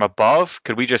attack us from above,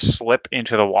 could we just slip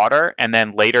into the water and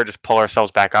then later just pull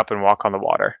ourselves back up and walk on the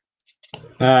water?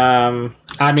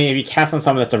 I mean, if you cast on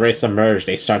someone that's already submerged,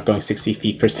 they start going 60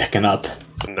 feet per second up.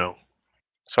 No.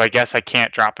 So I guess I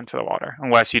can't drop into the water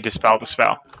unless you dispel the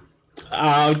spell.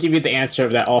 I'll give you the answer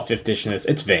of that all 5th edition is.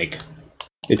 It's vague.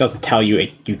 It doesn't tell you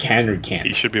you can or He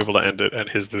can't. should be able to end it at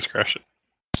his discretion.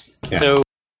 Yeah. So,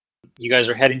 you guys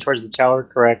are heading towards the tower,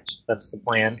 correct? That's the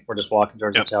plan. We're just walking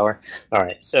towards Yep. the tower. All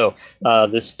right. So,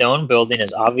 this stone building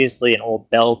is obviously an old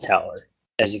bell tower.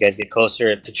 As you guys get closer,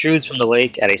 it protrudes from the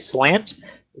lake at a slant,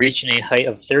 reaching a height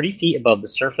of 30 feet above the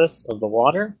surface of the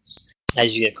water.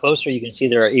 As you get closer, you can see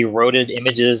there are eroded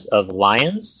images of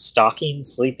lions stalking,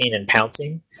 sleeping, and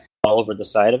pouncing all over the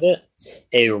side of it.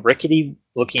 A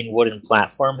rickety-looking wooden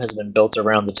platform has been built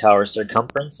around the tower's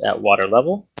circumference at water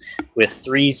level, with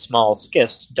 3 small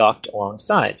skiffs docked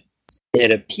alongside.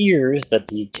 It appears that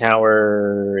the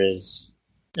tower is...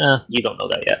 you don't know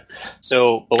that yet.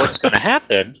 So, but what's going to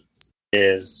happen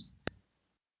is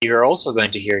you're also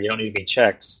going to hear, you don't need any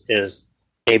checks, is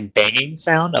a banging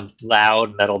sound, a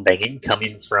loud metal banging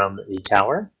coming from the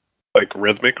tower. Like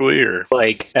rhythmically, or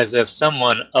Like as if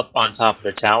someone up on top of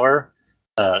the tower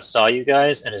saw you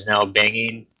guys and is now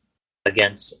banging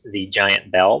against the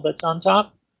giant bell that's on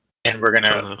top. And we're going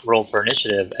to roll for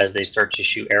initiative as they start to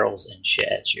shoot arrows and shit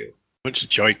at you. bunch of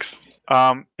jokes.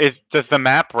 Does the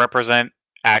map represent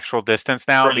actual distance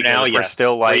now? For Because now, we're yes.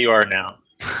 still Where like you are now.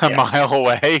 a yes. mile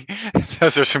away.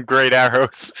 Those are some great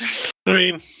arrows. I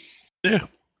mean, yeah.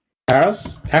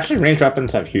 Arrows? Actually, ranged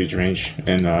weapons have huge range.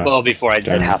 In, Well, before I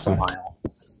said Yeah, half so- a mile.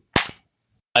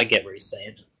 I get what he's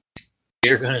saying.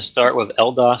 You're going to start with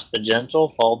Eldos the Gentle,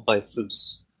 followed by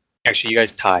Foos. Actually, you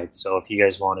guys tied, so if you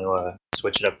guys want to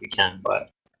switch it up, you can.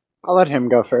 But I'll let him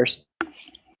go first.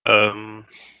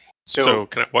 So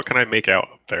what can I make out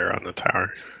up there on the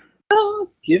tower?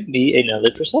 give me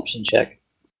another perception check.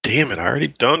 Damn it! I already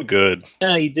done good.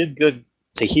 Yeah, you did good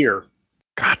to hear.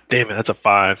 God damn it! That's a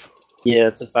 5. Yeah,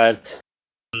 it's a 5.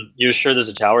 You're sure there's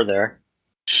a tower there?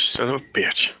 Son of a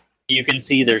bitch. You can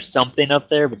see there's something up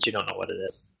there, but you don't know what it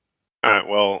is. Alright,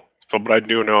 well, but I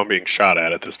do know I'm being shot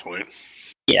at this point.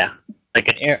 Yeah, like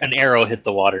an arrow hit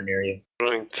the water near you. I'm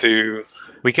going to.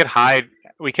 We could hide.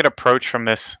 We could approach from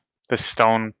this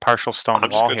partial stone I'm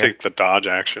just wall going to here. take the dodge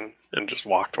action and just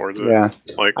walk towards it. Yeah,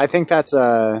 Like, I think that's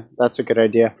a good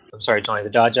idea. I'm sorry, Tony. The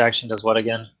dodge action does what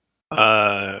again?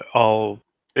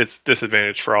 it's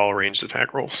disadvantage for all ranged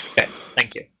attack rolls. Okay,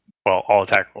 thank you. Well, all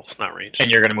attack rolls, not ranged.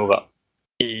 And you're going to move up.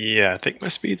 Yeah, I think my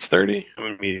speed's 30. I'm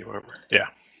in medium armor. Yeah.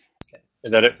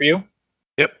 Is that it for you?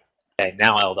 Yep. Okay,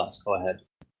 now Eldos, go ahead.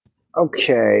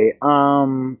 Okay.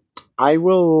 I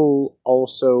will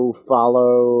also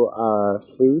follow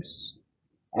Foos,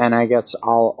 and I guess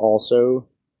I'll also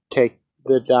take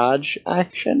the dodge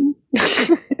action.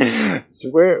 So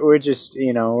we're just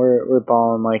we're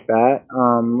balling like that.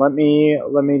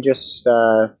 Let me just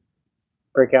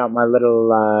break out my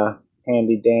little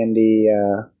handy dandy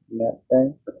net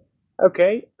thing.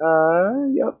 Okay.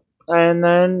 Yep. And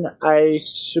then I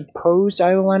suppose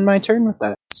I will end my turn with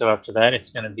that. So after that, it's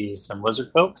going to be some wizard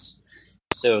folks.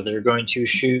 So they're going to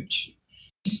shoot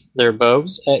their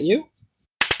bows at you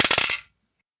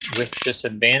with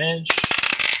disadvantage.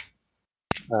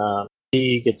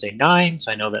 He gets a 9,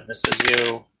 so I know that misses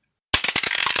you.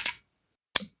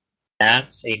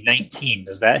 That's a 19.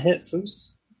 Does that hit,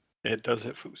 Foos? It does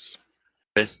hit Foos.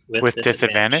 With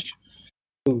disadvantage?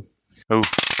 Ooh,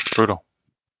 brutal.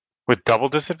 With double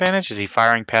disadvantage? Is he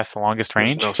firing past the longest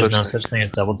range? No There's no such thing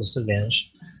as double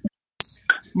disadvantage.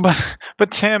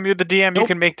 But Tim, you're the DM. You Nope.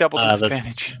 can make double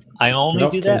disadvantage. I only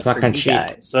Nope, do that Tim's not for gonna you cheat.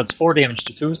 guys. So that's 4 damage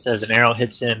to Foos as an arrow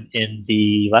hits him in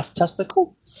the left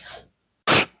testicle.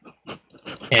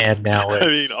 And now it's... I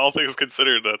mean, all things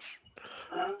considered, that's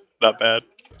not bad.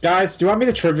 Guys, do you want me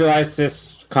to trivialize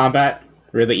this combat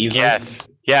really easily?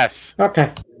 Yes.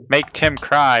 Okay. Make Tim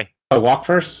cry. I'll walk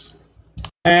first.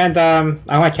 And I'm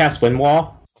gonna cast Wind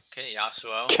Wall. Okay,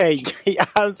 Yasuo. Okay,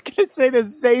 I was gonna say the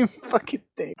same fucking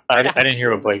thing. I didn't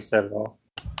hear what Blake said at all.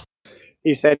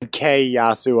 He said K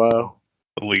Yasuo.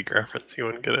 The league reference, you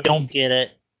wouldn't get it. Don't get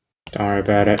it. Don't worry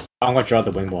about it. I'm gonna draw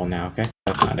the Wind Wall now, okay?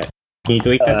 That's not it. Can you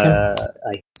delete that, Tim?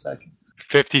 I guess I can.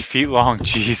 50 feet long.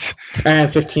 Jeez.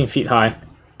 And 15 feet high.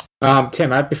 Tim,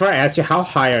 before I ask you, how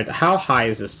high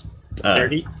is this?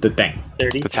 30? The thing.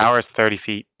 30. The tower is 30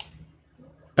 feet.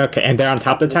 Okay, and they're on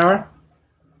top of the tower?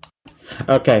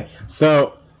 Okay,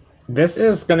 so this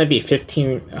is gonna be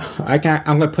 15. I'm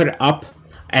gonna put it up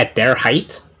at their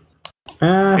height.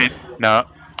 No,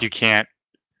 you can't.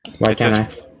 Why can't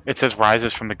I? It says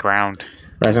rises from the ground.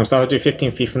 Right, so I'll do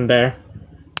 15 feet from there.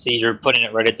 So you're putting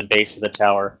it right at the base of the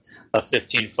tower, a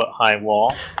 15-foot high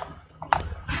wall.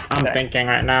 I'm thinking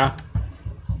right now.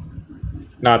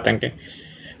 Not thinking.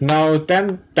 No,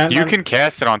 then You can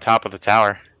cast it on top of the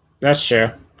tower. That's true.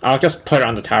 I'll just put it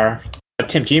on the tower.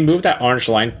 Tim, can you move that orange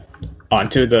line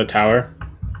onto the tower?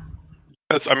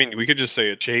 I mean, we could just say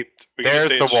it's shaped. There's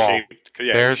the wall.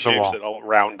 There's the wall. It all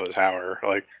around the tower,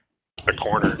 like the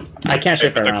corner. I can't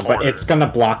shape it around, but it's gonna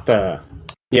block the.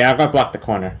 Yeah, I'm gonna block the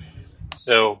corner.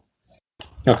 So,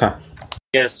 Okay.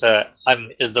 yes,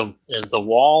 is the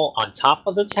wall on top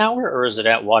of the tower, or is it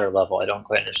at water level? I don't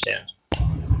quite understand.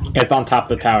 It's on top of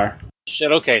the tower.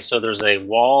 Shit. Okay, so there's a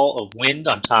wall of wind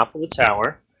on top of the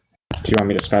tower. Do you want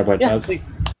me to describe what it does?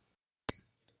 Please.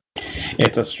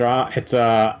 It's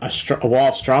a wall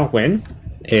of strong wind.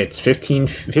 It's 50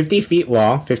 feet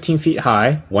long, 15 feet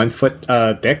high, 1 foot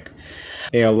thick.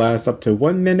 It'll last up to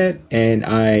 1 minute, and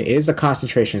it is a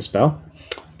concentration spell.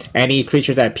 Any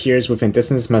creature that appears within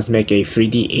distance must make a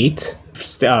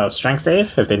 3d8 strength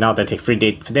save. If they not, they take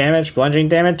 3d8 damage, bludgeoning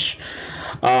damage.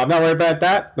 I'm not worried about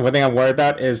that. The one thing I'm worried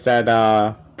about is that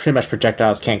pretty much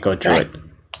projectiles can't go through it.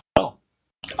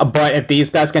 But if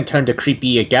these guys can turn to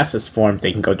creepy gaseous form,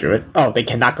 they can go through it. Oh, they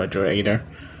cannot go through it either.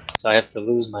 So I have to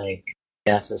lose my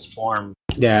gaseous form.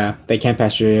 Yeah, they can't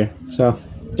pass through here. So,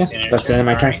 yeah, that's the end of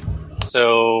my turn. Right.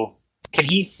 So, can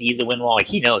he see the wind wall? Like,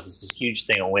 he knows it's this huge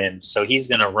thing of wind. So he's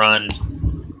going to run.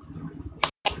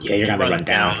 Yeah, you're going to run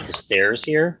down the stairs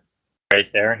here.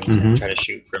 Right there. And he's going to try to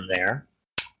shoot from there.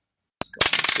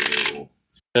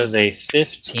 Does a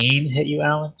 15 hit you,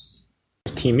 Alex?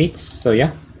 15 meets, so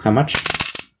yeah. How much?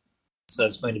 So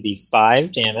that's going to be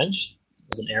 5 damage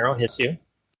as an arrow hits you.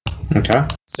 Okay.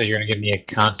 So you're going to give me a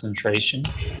concentration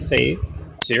save.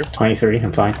 So you're 23,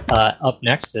 I'm fine. Up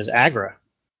next is Agra.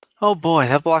 Oh boy,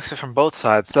 that blocks it from both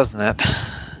sides, doesn't it?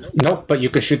 Nope, but you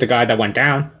could shoot the guy that went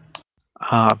down.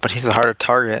 But he's a harder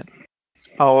target.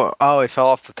 Oh, he fell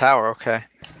off the tower, okay.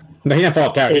 No, he didn't fall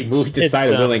off the tower. He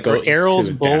decided to go for arrows,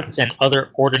 into bolts, down. and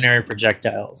other ordinary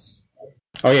projectiles.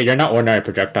 Oh yeah, you're not ordinary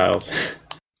projectiles.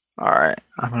 Alright,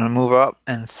 I'm gonna move up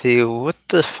and see what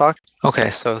the fuck.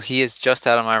 Okay, so he is just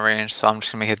out of my range, so I'm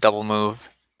just gonna make a double move.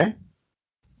 Okay.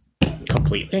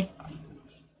 Completely?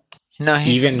 No,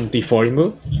 he's... Even before you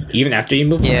move? Even after you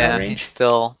move? Yeah, he's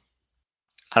still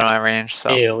out of my range, so...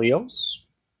 Helios.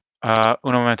 Un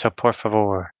momento, por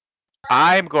favor.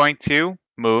 I'm going to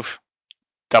move.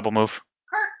 Double move.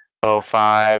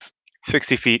 5,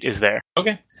 60 feet is there.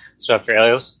 Okay. So after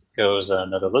Helios goes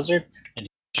another lizard, and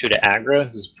shoot at Agra,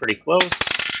 who's pretty close.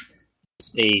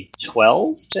 It's a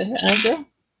 12 to hit Agra.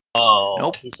 Oh,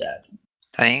 nope. He's dead.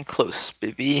 I ain't close,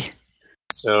 baby.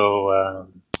 So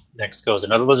next goes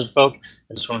another lizard folk.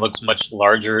 And this one looks much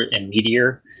larger and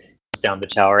meatier. Down the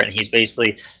tower, and he's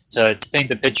basically, to paint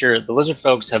the picture, the lizard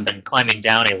folks have been climbing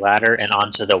down a ladder and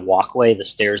onto the walkway, the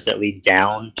stairs that lead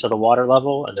down to the water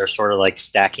level, and they're sort of like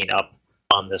stacking up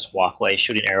on this walkway,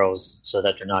 shooting arrows so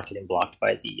that they're not getting blocked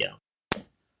by the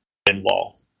wind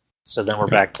wall. So then we're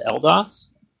back to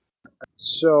Eldos.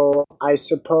 So I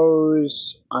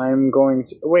suppose I'm going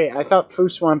to wait. I thought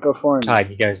Foos went before me. Tied,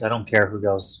 you guys. I don't care who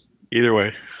goes. Either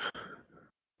way.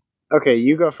 Okay,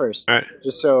 you go first. All right.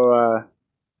 Just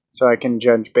so I can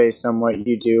judge based on what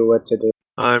you do, what to do.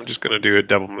 I'm just going to do a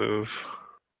double move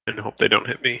and hope they don't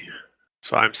hit me.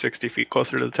 So I'm 60 feet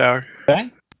closer to the tower.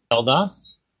 Okay.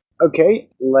 Eldos. Okay,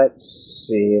 let's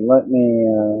see. Let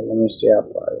me see how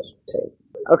far this will take.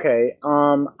 Okay,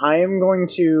 I am going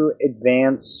to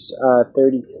advance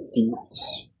 30 feet,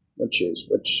 which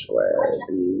square?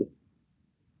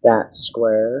 That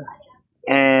square.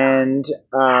 And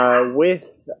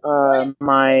with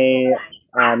my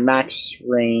max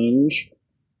range,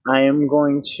 I am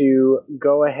going to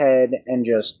go ahead and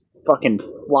just fucking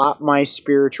flop my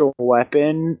spiritual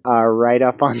weapon right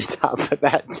up on top of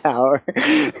that tower.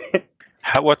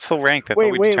 What's the rank that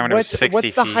we determined was 60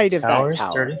 what's the height of that Tower's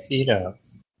tower? 30 feet up.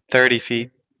 30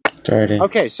 feet. 30.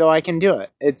 Okay, so I can do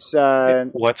it. It's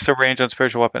What's the range on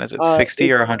spiritual weapon? Is it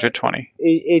 60 or 120?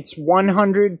 It's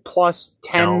 100 plus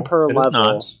 10 per it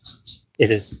level. Is not.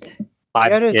 It is 5.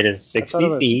 Yeah, it is. It is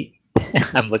 60 feet.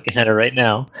 I'm looking at it right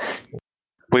now.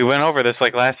 We went over this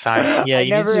like last time. Yeah, I you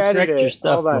need never to correct edited your it.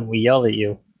 stuff Hold on. when we yell at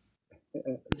you.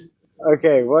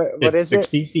 Okay, what It's is it?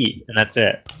 60 feet, and that's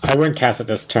it. I wouldn't cast it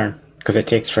this turn because it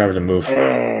takes forever to move.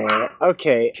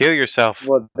 Okay, Heal yourself.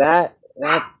 well that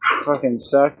fucking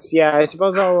sucks. Yeah, I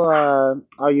suppose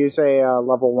I'll use a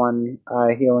level 1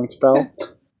 healing spell,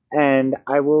 and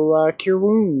I will cure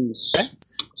wounds. Okay.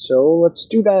 So let's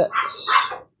do that.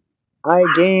 I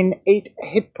gain 8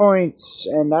 hit points,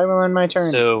 and I will end my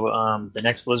turn. So the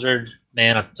next lizard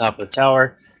man at the top of the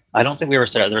tower. I don't think we ever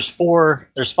said it. There's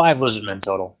 5 lizard men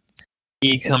total.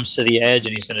 He comes to the edge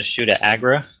and he's going to shoot at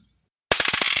Agra.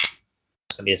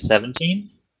 It's going to be a 17.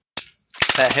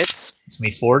 That hits. It's going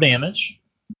to be 4 damage.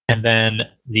 And then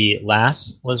the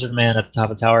last lizard man at the top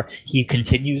of the tower, he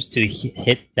continues to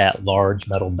hit that large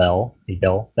metal bell, the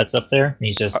bell that's up there. And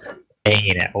he's just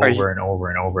banging it over and over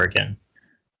and over again.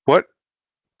 What?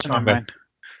 Never Never mind.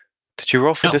 Did you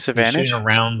roll for No, he's disadvantage? shooting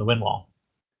around the wind wall.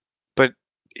 But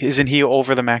isn't he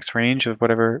over the max range of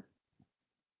whatever?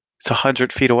 It's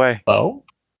 100 feet away. Bow?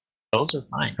 Those are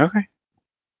fine. Okay.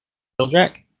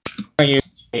 Kildrak? I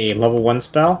use a level 1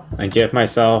 spell and give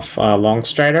myself a long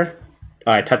strider.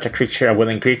 I touch a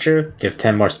willing creature, give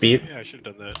 10 more speed. Yeah, I should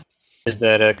have done that. Is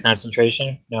that a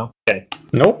concentration? No? Okay.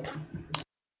 Nope.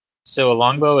 So a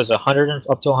longbow is 100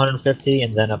 up to 150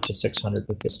 and then up to 600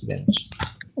 with disadvantage.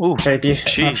 Ooh. Should I be?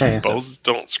 Jeez. I'll try it. Bows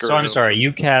don't screw So I'm up. sorry,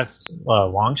 you cast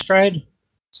long stride?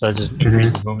 So that just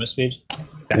increases movement speed?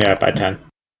 Yeah, by 10.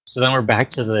 So then we're back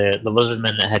to the lizard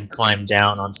men that had climbed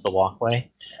down onto the walkway.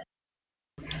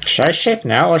 Should I shape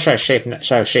now or should I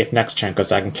shape next turn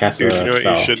because I can cast Dude, a you know what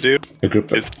spell? you should do? The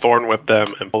group Is thorn whip them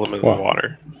and pull them in What? the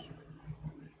water.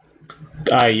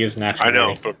 I use an action. I know,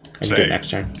 already. but I can do it next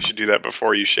turn. you should do that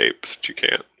before you shape, so you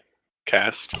can't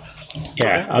cast.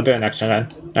 Yeah, I'll do it next turn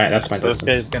then. Alright, that's my So this distance.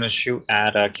 guy's going to shoot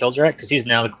at Kildrak because he's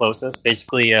now the closest.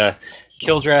 Basically,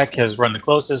 Kildrak has run the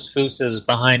closest. Foos is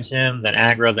behind him. Then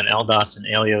Agra, then Eldos, and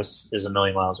Aelios is a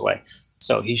million miles away.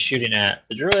 So he's shooting at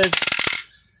the druid.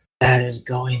 That is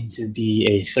going to be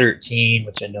a 13,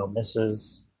 which I know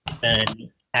misses. Then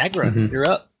Agra, Mhm. you're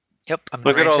up. Yep, I'm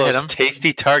Look at ready all to hit those him.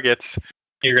 tasty targets.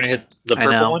 You're going to hit the I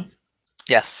purple know. one.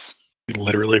 Yes.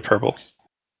 Literally purple.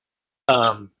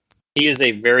 He is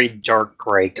a very dark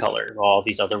gray color. All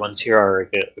these other ones here are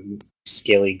a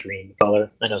scaly green color.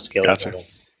 I know scaly is Gotcha. not a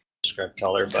described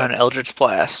color, An but Eldritch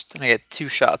Blast, and I get 2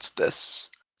 shots at this.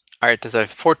 Alright, does a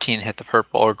 14 hit the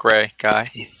purple or gray guy?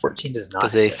 a 14 does not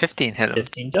Does a hit. 15 hit him?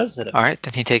 15 does hit him. Alright,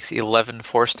 then he takes 11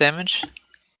 force damage.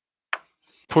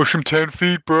 Push him 10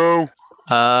 feet, bro.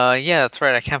 Yeah, that's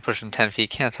right, I can push him 10 feet,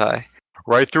 can't I?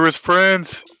 Right through his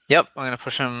friends. Yep, I'm gonna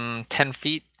push him 10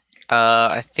 feet.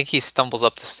 I think he stumbles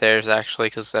up the stairs, actually,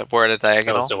 because we're at a So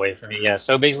diagonal. it's away from me. Yeah.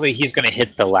 So basically, he's going to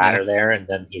hit the ladder there, and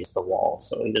then he's the wall.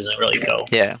 So he doesn't really go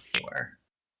Yeah. anywhere.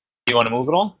 Do you want to move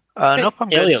at all? Nope, I'm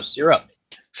good. Aelios, you're up.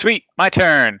 Sweet, my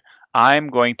turn. I'm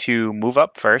going to move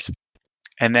up first,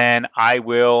 and then I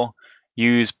will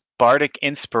use Bardic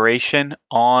Inspiration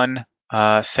on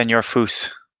Senor Foos.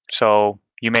 So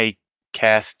you may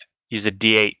use a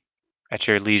D8 at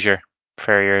your leisure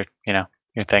for your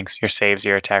things, your saves,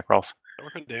 your attack rolls.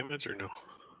 Work on damage or no?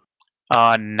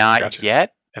 Not Gotcha.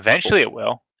 yet. Eventually it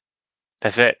will.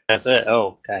 That's it. That's it.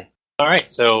 Oh, okay. All right.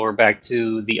 So we're back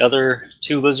to the other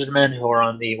 2 lizard men who are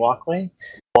on the walkway.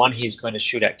 One, he's going to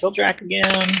shoot at Kildrak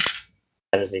again.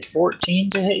 That is a 14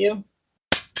 to hit you.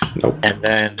 Nope. And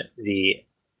then the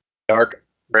dark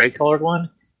gray colored one,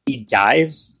 he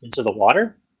dives into the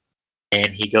water and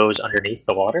he goes underneath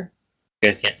the water. You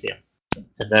guys can't see him.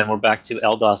 And then we're back to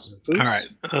Eldos and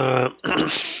Foos.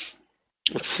 Alright.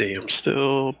 Let's see, I'm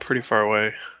still pretty far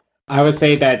away. I would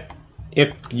say that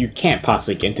if you can't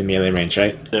possibly get into melee range,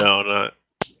 right? No, not.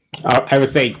 I would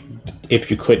say if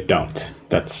you could, don't.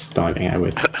 That's the only thing I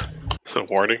would. So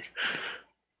warning.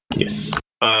 Yes.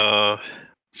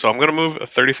 So I'm going to move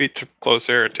 30 feet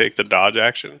closer and take the dodge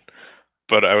action.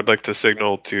 But I would like to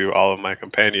signal to all of my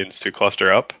companions to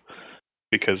cluster up.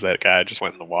 Because that guy just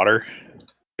went in the water.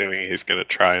 Assuming he's going to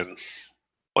try and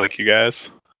flank you guys.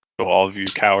 So all of you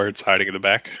cowards hiding in the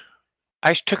back.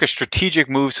 I took a strategic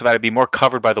move so that I'd be more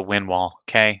covered by the wind wall.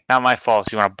 Okay, not my fault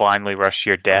if you want to blindly rush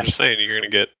to your I'm death. just saying you're gonna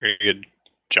get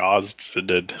jaws to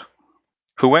did.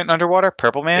 Who went underwater?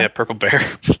 Purple man. Yeah, purple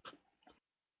bear.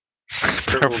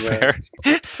 Purple bear.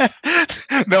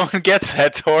 No one gets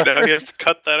that, Tor. Now he has to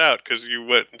cut that out because you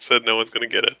went and said no one's gonna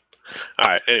get it. All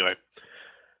right. Anyway.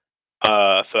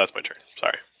 So that's my turn.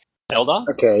 Sorry. Eldos?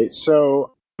 Okay,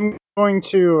 so I'm going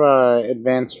to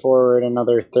advance forward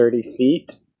another 30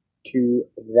 feet to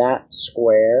that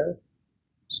square.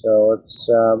 So let's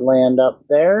land up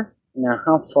there. Now,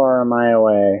 how far am I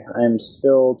away? I'm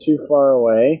still too far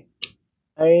away.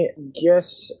 I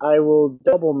guess I will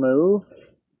double move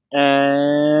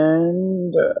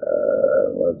And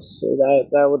let's see,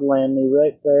 that would land me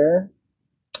right there.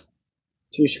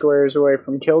 2 squares away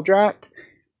from Kildrak.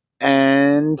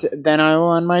 And then I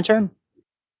will end my turn.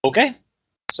 Okay.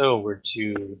 So we're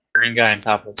to green guy on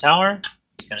top of the tower.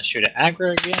 He's going to shoot at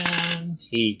Agra again.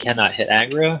 He cannot hit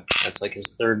Agra. That's like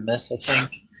his 3rd miss, I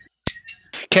think.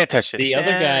 Can't touch it. The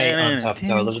other guy on top of the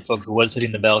tower, Lizardfolk, who was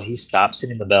hitting the bell, he stops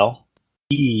hitting the bell.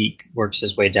 He works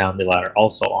his way down the ladder,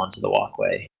 also onto the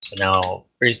walkway. So now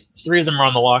 3 of them are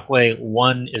on the walkway.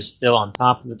 1 is still on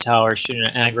top of the tower shooting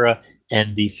at Agra,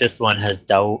 and the 5th one has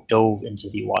dove into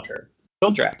the water.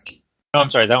 Kildrak. No, I'm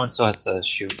sorry, that one still has to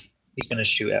shoot. He's going to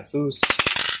shoot at Foos.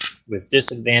 With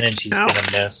disadvantage, he's going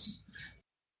to miss.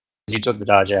 He took the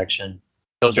dodge action.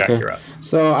 Kildrak, Okay. you're up.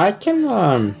 So I can,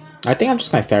 I think I'm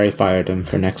just gonna Fairy Fire them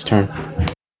for next turn. Yeah,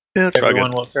 that's probably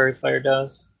Everyone, good. what Fairy Fire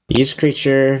does? Each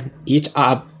creature, each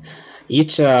object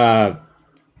in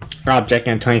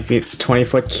a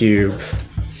 20-foot cube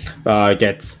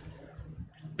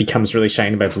becomes really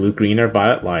shiny by blue, green, or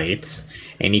violet light.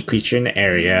 Any creature in the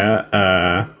area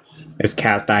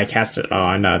I cast it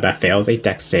on that fails a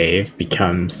dex save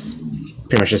becomes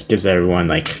pretty much just gives everyone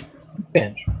like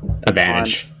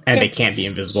advantage, and they can't be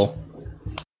invisible.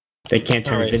 They can't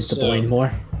turn Alright, invincible so-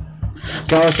 anymore.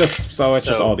 So it's just all these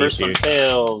first one dudes.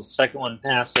 fails, second one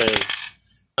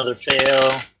passes, another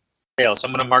fail. So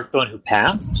I'm going to mark the one who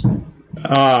passed.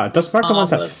 Just mark the ones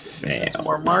that That's fail.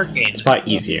 more marking. It's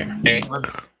probably easier, Okay,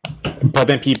 let's- but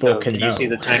then people so can can know. you see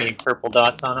the tiny purple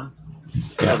dots on them?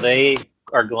 So Yes. they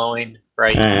are glowing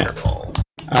bright purple.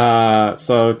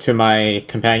 So to my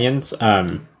companions,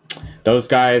 those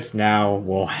guys now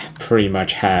will pretty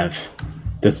much have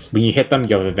this. When you hit them,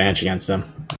 you have advantage against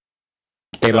them.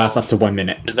 They last up to 1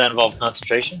 minute. Does that involve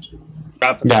concentration?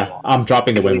 Drop the Yeah, wall. I'm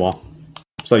dropping the wind wall,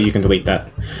 so you can delete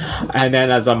that. And then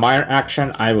as a minor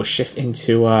action, I will shift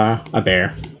into a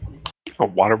bear. A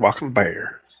water walking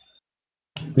bear.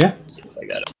 Yeah, Let's see if I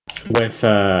got it. with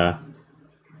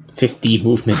 50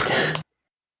 movement.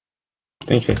 I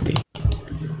think 50.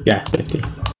 Yeah, 50.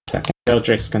 Second.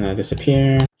 Eldrick's gonna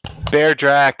disappear. Bear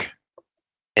Drac.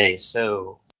 Okay,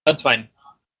 so that's fine.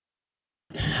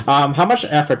 How much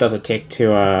effort does it take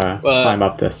to climb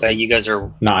up this? You guys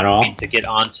are Not at all. going to get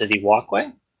onto the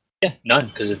walkway? Yeah, none,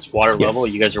 because it's water Yes. level.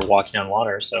 You guys are walking on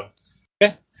water, so.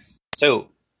 Okay. So,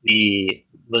 the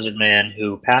lizard man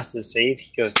who passed his save,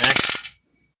 he goes next.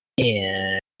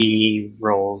 And he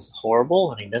rolls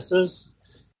horrible and he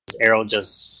misses. His arrow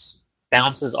just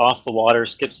bounces off the water,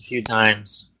 skips a few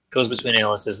times, goes between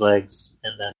Alice's legs,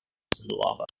 and then into the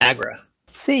lava. Agra.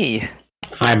 Let's see.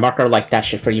 Hi, marker like that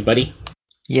shit for you, buddy.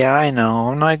 Yeah, I know.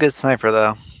 I'm not a good sniper,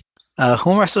 though.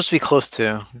 Who am I supposed to be close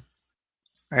to?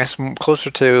 I guess I'm closer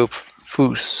to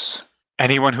Foos.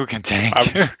 Anyone who can tank.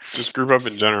 Just group up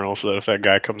in general so that if that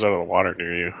guy comes out of the water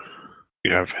near you,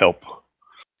 you have help.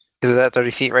 Is that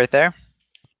 30 feet right there?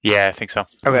 Yeah, I think so.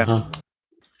 Okay. Uh-huh.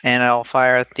 And I'll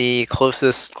fire at the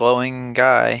closest glowing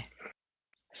guy.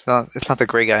 It's not the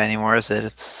gray guy anymore, is it?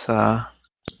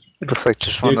 It looks like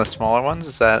just one of the smaller ones.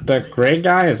 Is that? The gray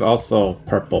guy is also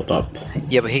purpled up.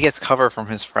 Yeah, but he gets cover from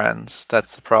his friends.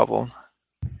 That's the problem.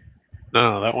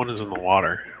 No, that one is in the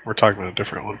water. We're talking about a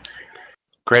different one.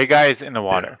 Gray guy is in the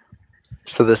water.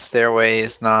 So the stairway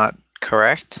is not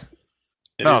correct?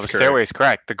 It No, is the correct. stairway is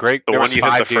correct. The gray, The there one were you hit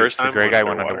 5 the dudes, first the time gray went guy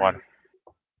went underwater. underwater.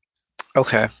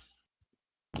 Okay.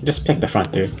 Just pick the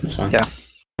front dude. It's fine. Yeah.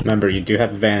 Remember, you do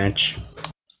have advantage.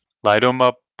 Light 'em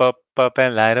up,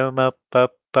 and light 'em up,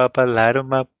 and light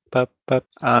 'em up, up.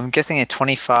 I'm guessing a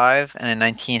 25 and a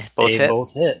 19 both They hit.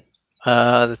 both hit.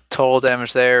 The total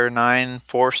damage there, 9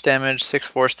 force damage, 6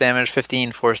 force damage,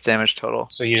 15 force damage total.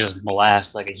 So you just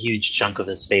blast like a huge chunk of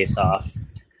his face off.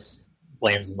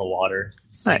 Lands in the water.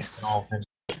 Nice. And all kinds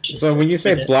of- So when you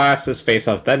say blast his face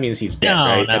off, that means he's dead, No,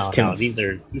 right? no, That's no. Tim's- These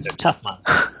are tough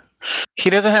monsters. He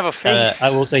doesn't have a face. I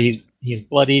will say he's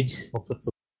bloodied. We'll put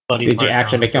the bloody. Did you mark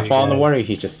actually on make him for fall in you the water? Or guys.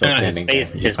 he's just still No, his standing face-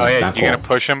 there. his Oh yeah, Not you gonna close.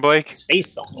 push him, Blake? His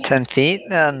face don't. 10 feet?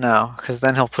 No, because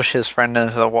then he'll push his friend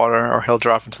into the water, or he'll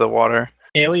drop into the water.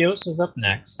 Alios is up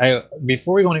next.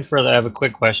 Before we go any further, I have a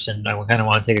quick question. I kind of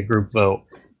want to take a group vote.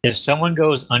 If someone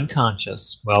goes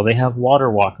unconscious while they have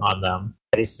water walk on them,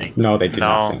 they sink. No, they do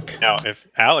not No. sink. Now, if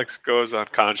Alex goes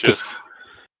unconscious,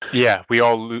 Yeah, we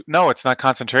all no, it's not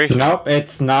concentration. Nope,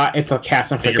 it's not. It's a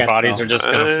cast and Your forget bodies spell. are just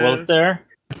going to float there.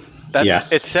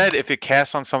 Yes. It said if it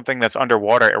casts on something that's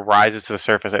underwater, it rises to the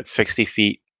surface at 60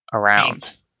 feet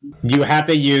around. You have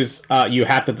to use. You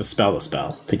have to dispel the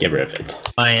spell to get rid of it.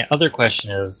 My other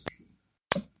question is,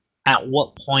 at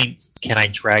what point can I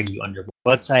drag you under?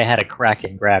 Let's say I had a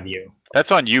Kraken grab you.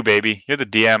 That's on you, baby. You're the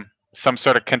DM. some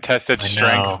sort of contested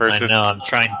strength versus. I know.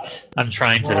 I'm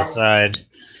trying to decide.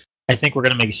 I think we're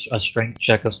gonna make a strength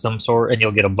check of some sort, and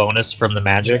you'll get a bonus from the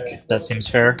magic. That seems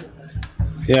fair.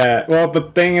 Yeah, well, the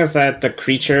thing is that the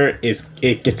creature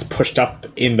gets pushed up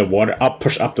in the water,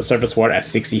 pushed up the surface water at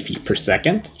 60 feet per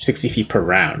second, 60 feet per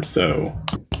round. So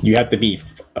you have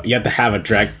to have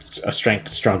a strength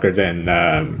stronger than.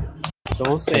 So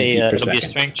we'll say it'll be a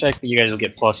strength check, but you guys will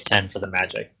get plus 10 for the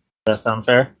magic. Does that sound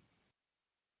fair?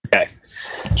 Okay.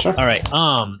 Sure. All right.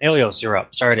 Elios, you're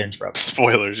up. Sorry to interrupt.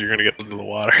 Spoilers, you're gonna get into the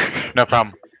water. No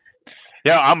problem.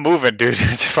 Yeah, I'm moving, dude.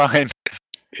 It's fine.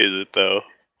 Is it though?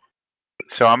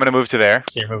 So I'm gonna move to there.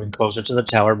 So you're moving closer to the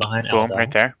tower behind Boom, Eldos.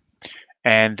 right there.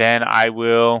 And then I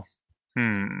will.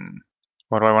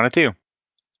 What do I want to do?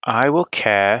 I will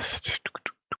cast.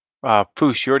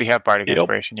 Poosh, you already have Bardic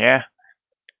Inspiration, yeah?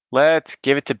 Let's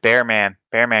give it to Bearman.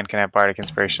 Bearman can have Bardic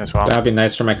Inspiration as well. That'd be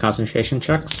nice for my concentration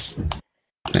checks.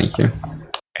 Thank you.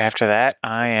 After that,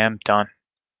 I am done.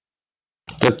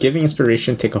 Does giving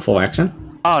inspiration take a full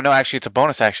action? Oh, no, actually, it's a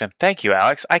bonus action. Thank you,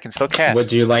 Alex. I can still cast.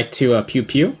 Would you like to pew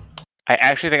pew? I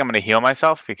actually think I'm going to heal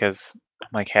myself because I'm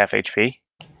like half HP.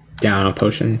 Down a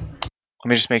potion. Let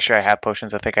me just make sure I have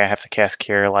potions. I think I have to cast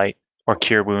Cure Light or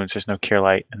Cure Wounds. There's no Cure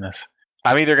Light in this.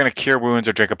 I'm either going to Cure Wounds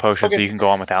or drink a potion, so you can go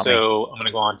on without me. So I'm going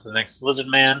to go on to the next Lizard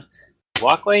Man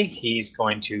walkway. He's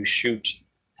going to shoot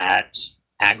at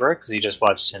Agra because he just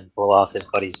watched him blow off his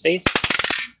buddy's face.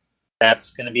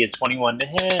 That's going to be a 21 to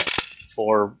hit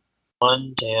for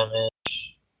 1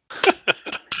 damage.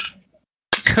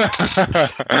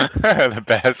 The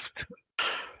best.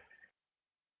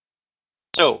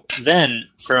 So then,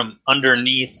 from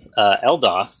underneath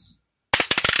Eldos,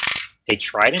 a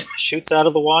trident shoots out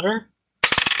of the water.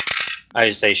 I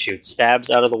would say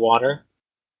stabs out of the water.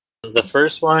 The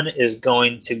first one is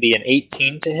going to be an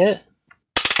 18 to hit.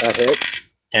 That hits.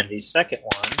 And the second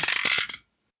one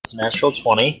is a natural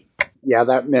 20. Yeah,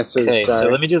 that misses. Okay, so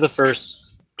let me do the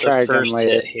first later.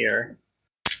 hit here.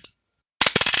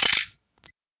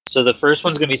 So the first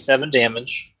one's going to be 7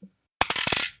 damage.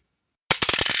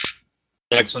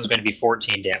 The next one's going to be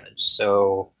 14 damage.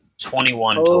 So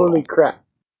 21 total. Holy crap.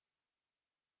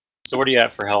 So what are you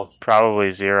at for health?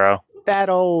 Probably 0. That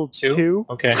old 2.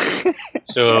 Okay.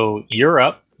 So you're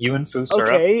up. You and Foos are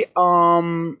up. Okay,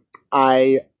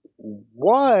 I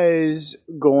was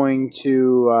going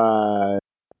to,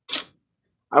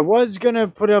 I was gonna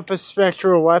put up a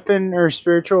spectral weapon or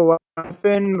spiritual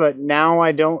weapon, but now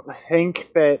I don't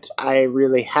think that I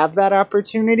really have that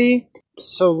opportunity.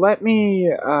 So let me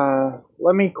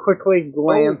quickly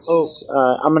glance.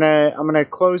 I'm gonna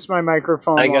close my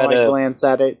microphone while I glance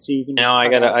at it, so you can. Now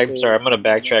I'm sorry. I'm gonna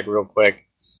backtrack real quick.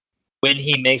 When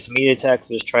he makes a melee attack with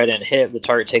his trident hit, the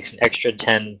target takes an extra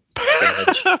 10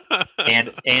 damage,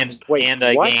 and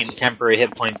I gain temporary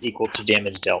hit points equal to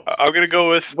damage dealt. I'm gonna go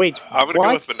with. I'm gonna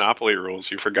go with what? Monopoly rules.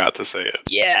 You forgot to say it.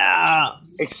 Yeah.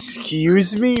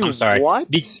 Excuse me. I'm sorry. What?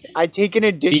 I take an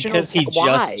additional. Because he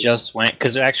just went.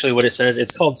 Because actually, what it says, it's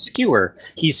called skewer.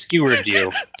 He skewered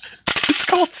you. It's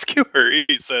called skewer.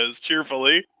 He says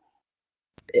cheerfully.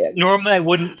 Normally,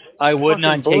 I would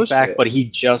not take bullshit. back, but he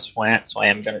just went, so I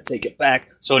am going to take it back.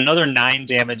 So another 9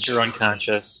 damage. You're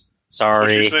unconscious. What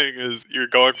Sorry. you're saying is you're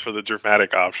going for the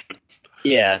dramatic option.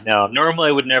 Yeah, no. Normally,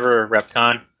 I would never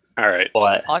retcon. All right.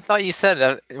 But I thought you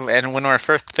said, and when we're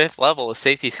 5th level, the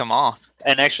safeties come off.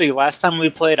 and actually, last time we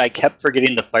played, I kept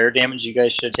forgetting the fire damage you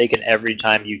guys should have taken every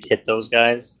time you hit those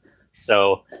guys.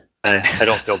 So I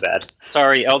don't feel bad.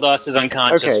 Sorry, Eldos is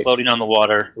unconscious, floating on the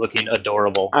water, looking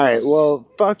adorable. All right. Well,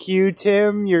 fuck you,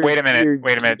 Tim. Wait a minute.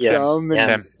 You're Yes. dumb and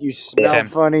Yes. you smell Tim.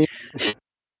 funny.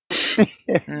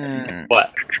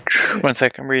 What? 1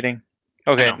 sec, I'm reading.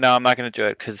 Okay, No. no, I'm not going to do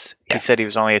it because Yeah. he said he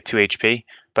was only at 2 HP,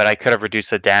 but I could have reduced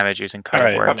the damage using All cutting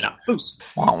right, words. Probably not. Foos.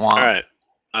 Wah, wah. All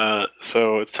right.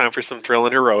 So it's time for some thrill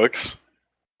and heroics.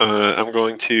 I'm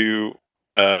going to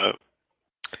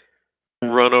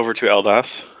run over to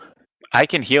Eldos. I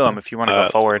can heal him if you want to go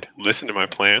forward. Listen to my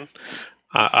plan.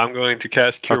 I'm going to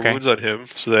cast Cure Okay. Wounds on him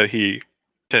so that he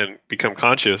can become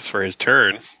conscious for his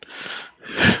turn.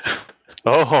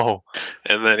 Oh,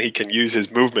 And then he can use his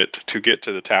movement to get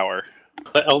to the tower.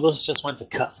 But Eldos just went to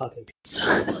cut fucking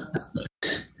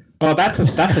pieces. Well, that's a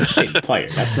shitty player.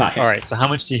 That's not him. All right, so how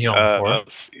much do you heal him for?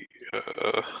 Let's see.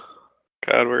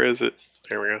 God, where is it?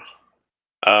 There we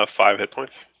go. 5 hit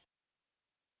points.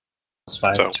 It's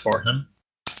 5 so- for him.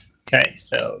 Okay,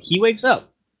 so he wakes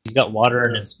up. He's got water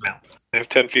in his mouth. I have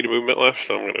 10 feet of movement left,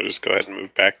 so I'm going to just go ahead and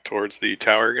move back towards the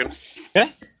tower again.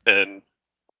 Okay. And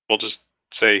we'll just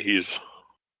say he's...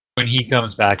 When he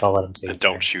comes back, I'll let him take And his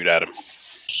don't turn. shoot at him.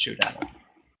 Shoot at him.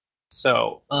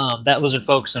 So that lizard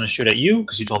folk's going to shoot at you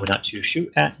because you told me not to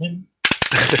shoot at him.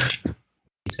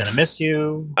 He's going to miss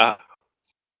you.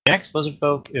 Next lizard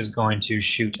folk is going to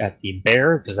shoot at the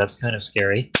bear because that's kind of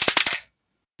scary.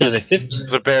 Does a 15?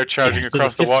 The bear charging Does a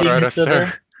across the 15 water at hit us the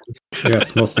there. bear?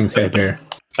 Yes, most things hit bear.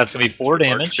 That's going to be 4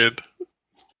 damage. Kid.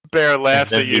 Bear And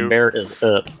laughs then at the you. bear is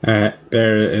up.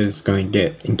 Bear is going to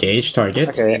get engaged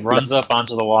targets. He runs up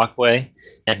onto the walkway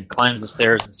and climbs the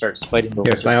stairs and starts fighting the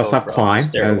Yes, I also have climb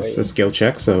as a skill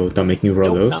check, so don't make me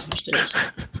roll Nope, not those. the stairs.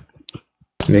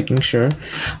 Just making sure.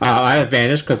 I have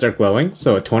advantage because they're glowing,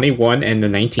 so a 21 and a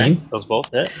 19. Okay, those both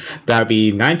hit. That'll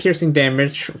be 9 piercing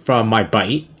damage from my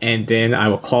bite, and then I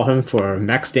will call him for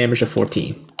max damage of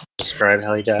 14. Describe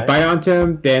how he dies. Bite onto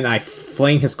him, then I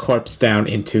fling his corpse down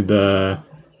into the...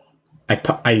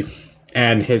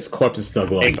 and his corpse is still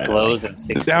glowing. It by the way. glows and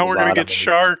sinks. Now to we're the gonna bottom get and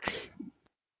sharks.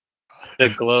 The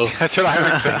glow. That's what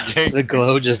I was thinking. The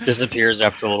glow just disappears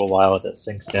after a little while as it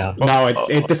sinks down. No,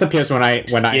 it disappears when I...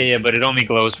 Yeah, but it only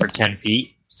glows for 10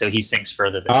 feet, so he sinks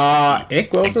further than 10 feet. It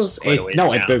glows... Sinks quite a ways down.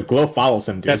 the glow follows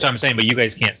him, dude. That's what I'm saying, but you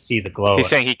guys can't see the glow. He's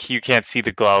saying you can't see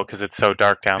the glow because it's so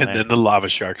dark down And there. then the lava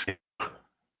sharks.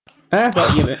 But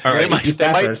you All right, eat that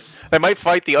they might- first. They might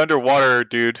fight the underwater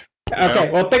dude.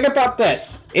 Okay, well, think about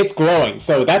this. It's glowing,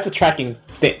 so that's attracting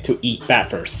it to eat that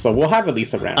first. So we'll have at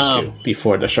least a round two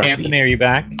before the sharks Anthony, eat. are you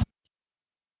back?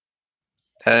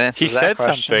 That answers He that said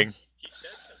question. something.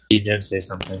 He did say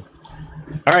something.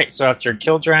 Alright, so after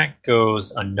Kildrak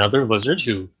goes another lizard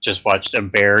who just watched a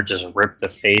bear just rip the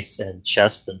face and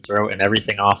chest and throat and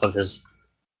everything off of his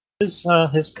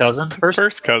cousin.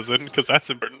 First cousin, because that's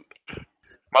important.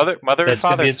 Mother and That's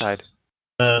gonna be father's side.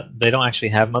 They don't actually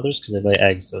have mothers because they lay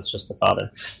eggs, so it's just the father.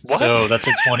 What? So that's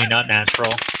a 20, not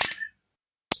natural.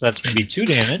 So that's going to be 2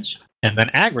 damage, and then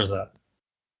Agra's up.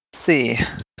 Let's see.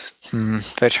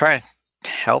 If I try to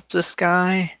help this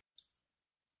guy,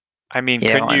 I mean,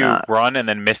 Yeah, couldn't why you not? run and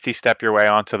then Misty step your way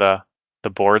onto the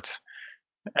boards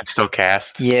and still cast?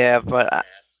 yeah, but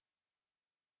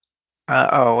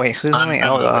oh wait, who's I'm doing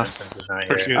moving Eldos? since he's not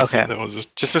First here. you said Okay. that was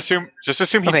just Just assume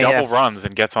he Okay, double yeah. runs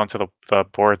and gets onto the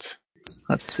boards.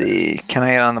 Let's see. Can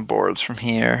I get on the boards from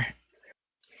here?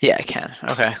 Yeah, I can.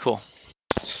 Okay, cool.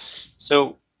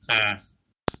 So, I'm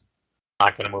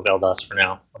not going to move Eldos for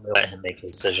now. I'm going to let him make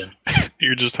his decision.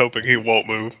 you're just hoping he won't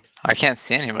move. I can't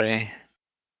see anybody.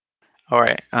 All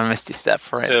right, I'm Misty Step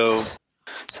for it. So,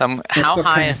 How okay.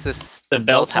 high is this the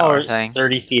bell tower is thing?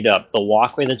 30 feet up. The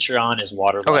walkway that you're on is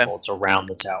water Okay. level. It's around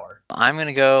the tower. I'm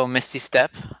gonna go Misty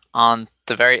Step on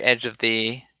the very edge of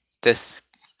this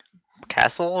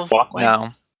castle. Walkway? No,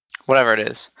 whatever it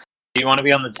is. Do you want to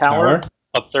be on the tower? Tower?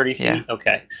 Up 30 feet? Yeah.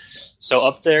 Okay. So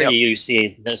up there, Yep. you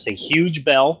see there's a huge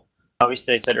bell.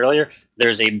 Obviously, I said earlier,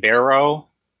 there's a barrel.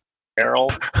 You're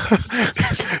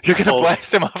gonna Full- blast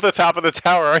him off the top of the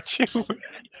tower, aren't you?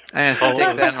 I'm gonna Full stick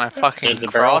of- that in my fucking There's a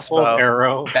barrel full of crossbow.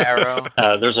 arrow.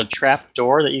 Barrow. There's a trap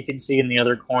door that you can see in the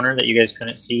other corner that you guys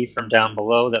couldn't see from down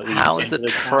below. That leads How is into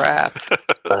it the tower.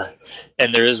 trapped?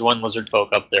 And there is one lizard folk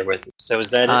up there with you. So is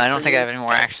that? it I don't for think I you? have any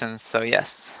more actions, so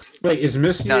yes, Wait, is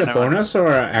Misty No, a never bonus or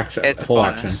an action? it's a full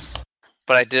bonus.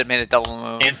 But I did made a double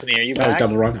move. Anthony, are you action? Oh, back?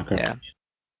 double run? Okay.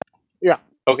 Yeah.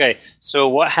 Okay, so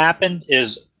what happened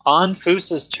is on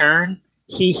Foos's turn,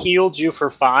 he healed you for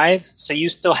 5, so you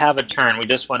still have a turn. We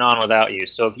just went on without you.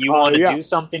 So if you want to yeah. do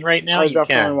something right now, I you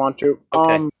definitely can. want to.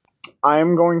 Okay.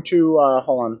 I'm going to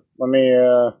hold on. Let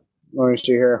me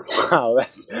see here. Wow,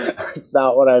 that's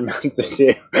not what I meant to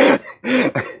do.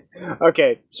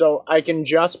 Okay, so I can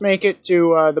just make it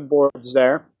to the boards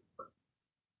there.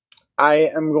 I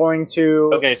am going to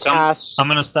Okay, so pass. I'm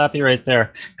going to stop you right there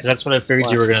because that's what I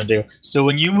figured you were going to do. So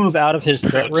when you move out of his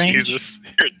threat Oh, range, Jesus.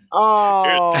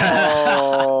 Oh,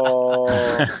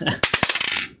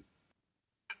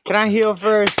 can I heal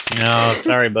first? no,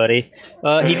 sorry, buddy.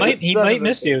 He might Son of a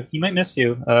miss you. He might miss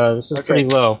you. This is Okay. pretty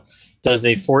low. Does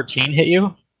a 14 hit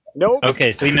you? Nope.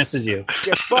 Okay, so he misses you.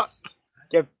 Get fucked.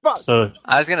 Get fucked. So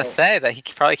I was gonna say that he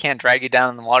probably can't drag you down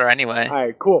in the water anyway. All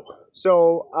right, cool.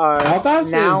 So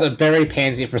Aldas now, is a very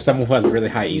pansy for someone who has really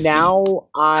high EC. now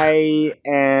I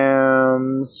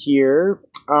am here.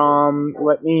 I'm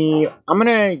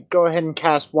gonna go ahead and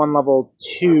cast one level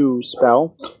 2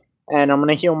 spell, and I'm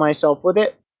gonna heal myself with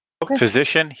it.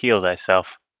 Physician, heal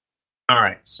thyself. all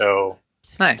right, so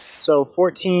Nice. So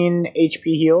 14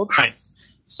 HP healed.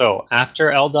 nice. So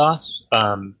after Eldos,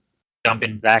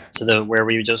 jumping back to where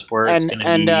we just were, it's And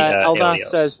going to be Eldas Helios.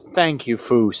 says, "Thank you,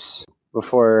 Foos."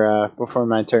 Before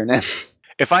my turn ends.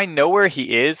 If I know where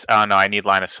he is, oh no, I need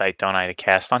line of sight, don't I, to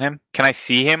cast on him? Can I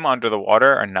see him under the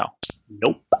water or no?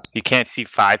 Nope. You can't see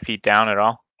 5 feet down at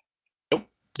all.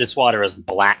 This water is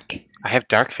black. I have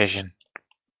dark vision.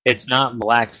 It's not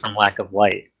black from lack of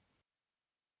light.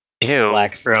 It's Ew.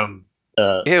 black from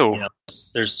the. Ew.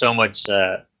 There's so much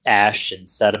ash and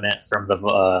sediment from the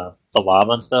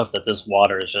lava and stuff that this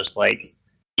water is just like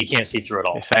you can't see through it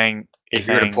all. You're saying, If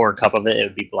you were to pour a cup of it, it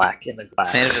would be black in the glass.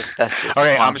 It's made of asbestos.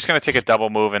 okay, Come on. I'm just gonna take a double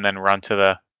move and then run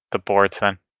to the boards.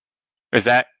 Then is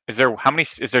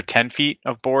there 10 feet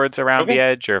of boards around Okay. the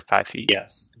edge or 5 feet?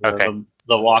 Yes. Okay.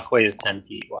 The walkway is 10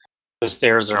 feet wide. The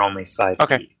stairs are only 5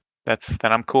 Okay. feet.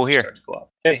 Then I'm cool here. Start to go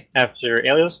up. Okay. After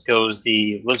Aelios goes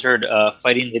the lizard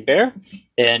fighting the bear,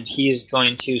 and he's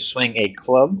going to swing a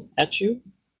club at you.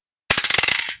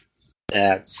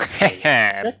 That's a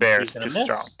 6. Bear's He's gonna too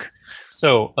miss. strong.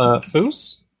 So,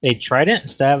 Foos, a trident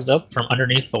stabs up from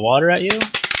underneath the water at you.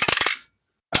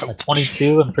 A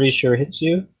 22, I'm pretty sure hits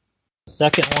you.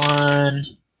 Second one,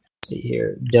 let's see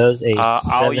here, does a 17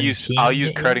 I'll use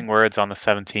hit you? cutting words on the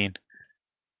 17.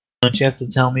 Don't you have to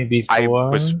tell me before? Yeah,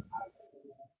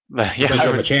 Don't I give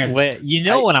him a was- chance. Wait, you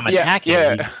know when I'm yeah, attacking.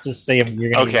 yeah. You just say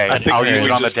you're gonna. Okay, I think I'll we use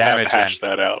it on the just gotta damage hash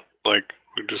that out. Like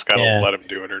we just gotta Yeah. let him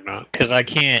do it or not. Because I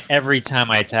can't. Every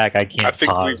time I attack, I can't I think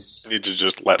pause. we need to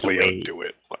just let Leo Wait. do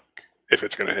it. Like if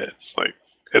it's gonna hit, like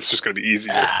it's just gonna be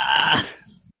easier. Ah.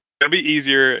 It's gonna be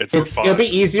easier. It's more fun. It'll be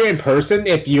easier in person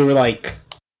if you're like.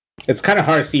 It's kind of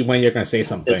hard to see when you're going to say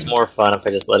something. It's more fun if I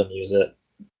just let him use it.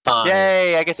 Fine.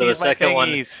 Yay! I get So to the use my second one-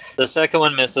 thingies. The second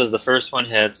one misses. The first one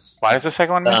hits. Why does the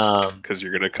second one miss? Because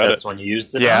you're gonna cut That's it. when you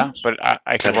use it. Yeah, but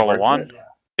I can roll a 1.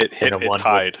 It hit. And a It 1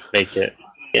 tied. would make it.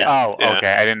 Yeah. Oh, Yeah.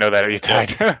 okay. I didn't know that you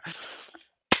tied.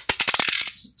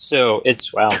 So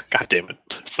it's wow. God damn it!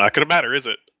 It's not gonna matter, is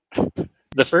it?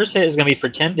 The first hit is going to be for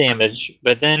 10 damage,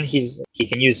 but then he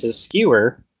can use his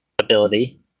skewer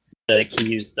ability that he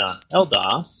used on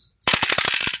Eldos.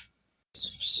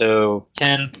 So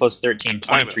 10 plus 13,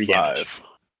 23 I'm at damage 5.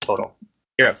 total.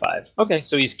 You're at 5. Okay,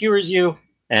 so he skewers you,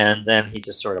 and then he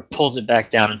just sort of pulls it back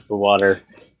down into the water.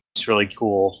 It's really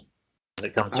cool as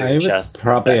it comes through I your would chest.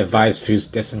 probably Back advise through.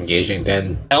 Foos disengaging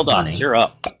then. Eldos, running. you're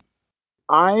up.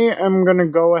 I am gonna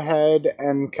go ahead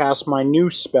and cast my new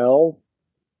spell,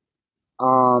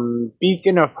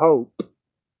 Beacon of Hope,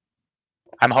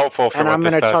 I'm hopeful for and what I'm this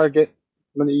gonna does. target.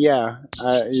 Yeah,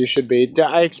 you should be.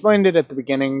 I explained it at the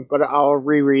beginning, but I'll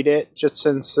reread it just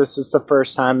since this is the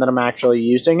first time that I'm actually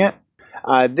using it.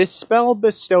 This spell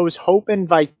bestows hope and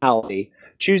vitality.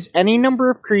 Choose any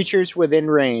number of creatures within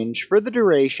range. For the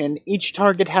duration, each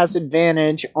target has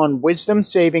advantage on wisdom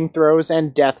saving throws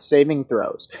and death saving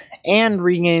throws, and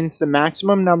regains the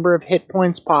maximum number of hit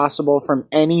points possible from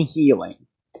any healing.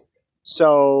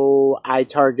 So I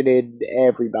targeted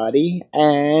everybody,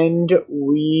 and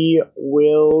we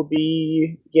will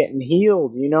be getting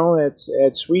healed. You know, it's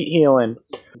sweet healing.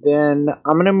 Then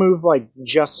I'm gonna move like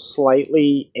just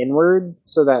slightly inward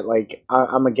so that like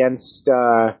I'm against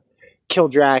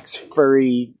Kildrak's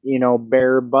furry,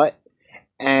 bear butt,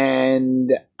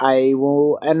 and I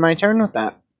will end my turn with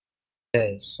that.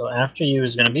 Okay, so after you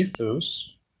is going to be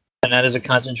Foos, and that is a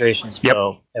concentration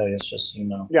spell. Elias, just so you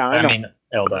know. Yeah, I know. mean,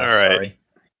 Eldos, All right. sorry.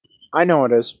 I know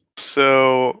it is.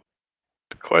 So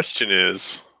the question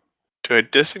is, do I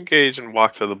disengage and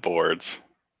walk to the boards,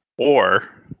 or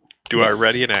do Yes. I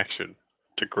ready an action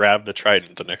to grab the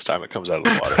trident the next time it comes out of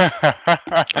the water?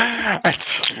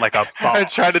 Like a boss. I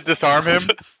try to disarm him.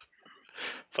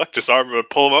 Fuck, disarm him and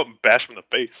pull him up and bash him in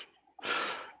the face.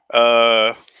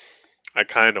 I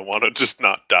kind of want to just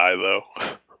not die, though.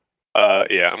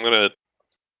 Yeah, I'm gonna,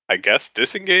 I guess,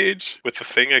 disengage with the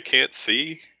thing I can't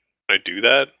see. Can I do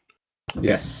that?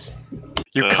 Yes.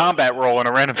 You combat roll in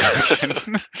a random direction.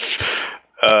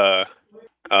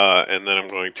 And then I'm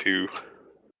going to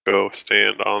go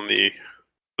stand on the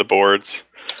boards,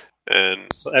 and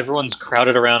So everyone's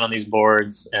crowded around on these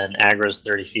boards, and Agra's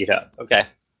 30 feet up. Okay.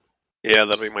 yeah,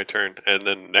 that'll be my turn. And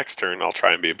then next turn, I'll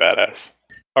try and be a badass.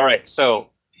 All right, so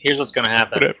here's what's going to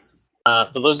happen. Okay.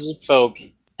 The lizard folk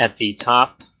at the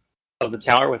top of the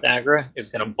tower with Agra is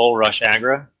going to bull rush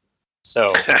Agra.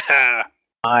 So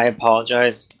I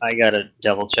apologize. I got to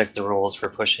double check the rules for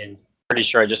pushing. Pretty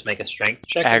sure I just make a strength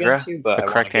check Agra, against you, but the I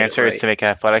wanna correct get it answer is right. to make an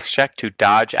athletics check to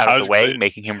dodge out of the way,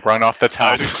 making him run off the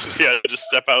top. Yeah, just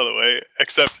step out of the way.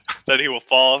 Except that he will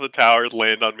fall off the tower,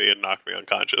 land on me, and knock me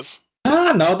unconscious.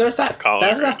 No, there's that. Calling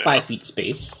There's right that now. 5 feet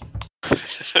space.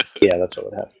 Yeah, that's what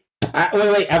would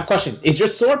happen. Wait, I have a question. Is your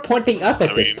sword pointing up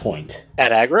at I this mean- point?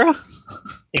 At Agra?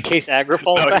 In case Agra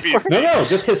falls No, it'd be- backwards? No,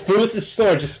 just his Bruce's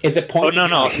sword. Just is it Oh, pointing?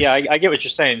 no. Yeah, I get what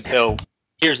you're saying. So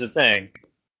here's the thing.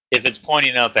 If it's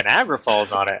pointing up and Agra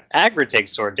falls on it, Agra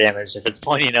takes sword damage. If it's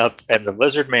pointing up and the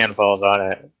lizard man falls on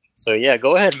it. So yeah,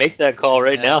 go ahead and make that call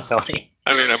right now, Tony.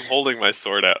 I mean, I'm holding my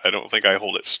sword out. I don't think I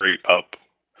hold it straight up.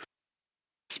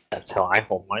 That's how I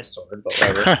hold my sword, but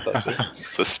whatever. Pussy.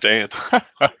 It's a stance.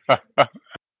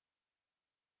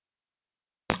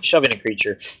 Shoving a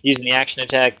creature. Using the action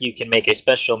attack, you can make a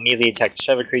special melee attack to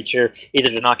shove a creature,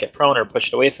 either to knock it prone or push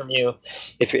it away from you.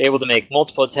 If you're able to make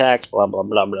multiple attacks, blah blah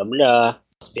blah blah blah,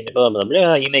 blah blah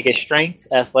blah, you make a strength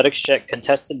athletics check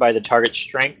contested by the target's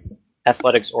strength,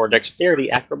 athletics, or dexterity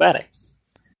acrobatics.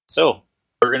 So,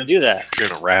 we're going to do that. You're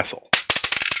gonna wrestle.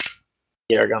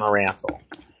 You're going to wrestle.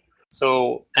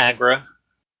 So, Agra,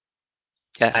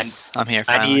 Yes, I'm here.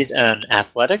 I Finally. need an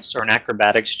athletics or an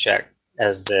acrobatics check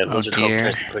as the Oh, lizard folk dear.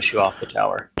 tries to push you off the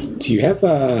tower. Do you have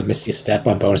a Misty Step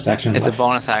on bonus action? It's a left?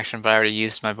 bonus action, but I already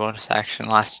used my bonus action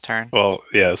last turn. Well,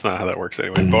 yeah, that's not how that works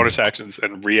anyway. Bonus actions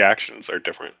and reactions are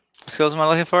different. What skills am I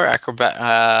looking for?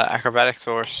 Acrobatics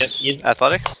or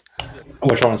athletics?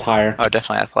 Which one was higher? Oh,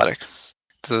 definitely athletics.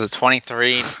 This is a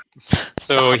 23.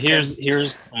 So Okay.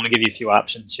 here's I'm going to give you a few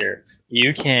options here.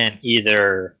 You can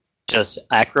either just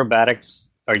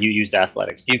acrobatics or you used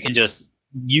athletics. You can just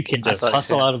Athletics,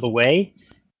 hustle yeah. out of the way.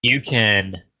 You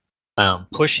can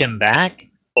push him back,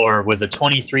 or with a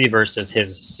 23 versus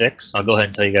his 6. I'll go ahead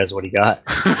and tell you guys what he got.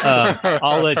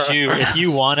 I'll let you, if you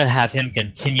want to have him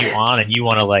continue on and you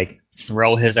want to like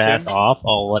throw his ass off,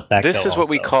 I'll let that go. This is what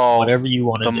we also. call whatever you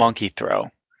want to the do. monkey throw.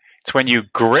 It's when you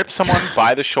grip someone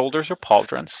by the shoulders or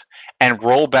pauldrons and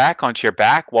roll back onto your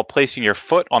back while placing your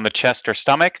foot on the chest or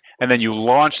stomach, and then you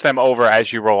launch them over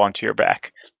as you roll onto your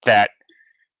back. That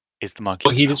is the monkey.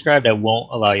 What he described, I won't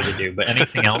allow you to do, but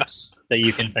anything else that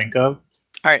you can think of?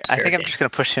 All right, I Fair think I'm game. just gonna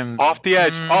push him Off the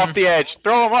edge, off the edge,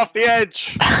 throw him off the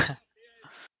edge.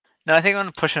 No, I think I'm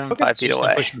gonna push him Okay, 5 so feet you're just gonna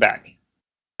away. push him back.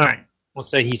 All right. We'll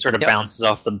say he sort of Yep. bounces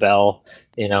off the bell,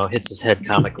 hits his head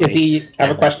comically. Is he? I have a and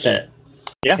that's question. it.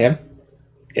 Yeah. Tim?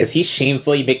 Is he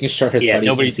shamefully making sure his Yeah, buddies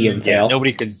nobody can see him could, fail?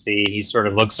 nobody could see. He sort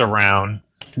of looks around.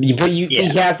 But he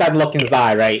Yeah. has that look in his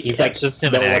eye, right? He's like, It's just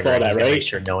him no, and what's Agra. all that, He's gonna make right?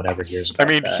 sure no one ever hears I about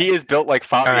mean, that. he is built like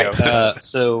All Fabio. right.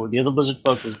 So the other lizard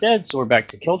folk was dead. So we're back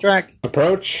to Kildrak.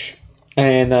 Approach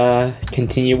and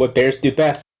continue what bears do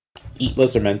best: eat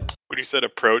lizardmen. When you said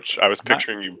approach, I was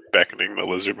picturing you beckoning the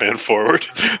lizard man forward.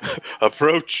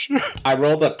 Approach. I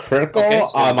rolled a critical Okay,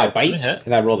 so on my that's gonna bite, hit.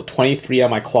 and I rolled a 23 on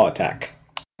my claw attack.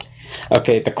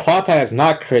 Okay, the claw attack is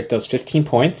not crit, does 15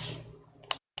 points.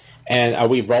 And are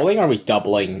we rolling or are we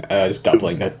doubling? Just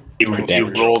doubling the You crit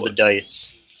damage. roll the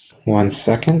dice. 1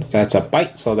 second. That's a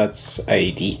bite, so that's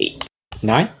a d8.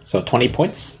 9, so 20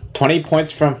 points. 20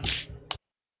 points from...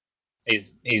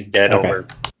 He's dead Okay. over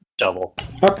double.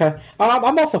 Okay.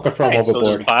 I'm also confirmed Right, so those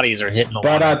overboard. bodies are hitting the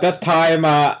But water. this time,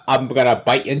 I'm gonna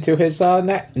bite into his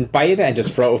neck and bite it and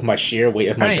just throw it with my sheer weight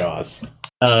of my Right. jaws.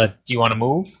 Do you want to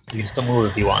move? You can still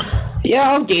move if you want. Yeah,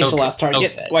 I'll engage the Okay, last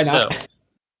target. okay, Why not? so-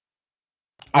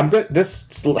 I'm good.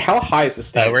 How high is the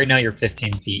stance? Right now you're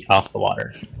 15 feet off the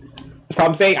water. So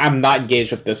I'm saying I'm not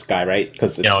engaged with this guy, right?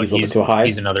 Because No, he's a little too high.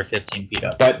 He's another 15 feet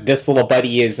up. But this little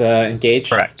buddy is engaged.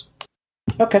 Correct.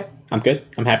 Okay, I'm good.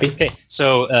 I'm happy. Okay,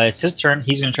 so it's his turn.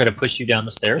 He's going to try to push you down the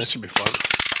That stairs. should be fun.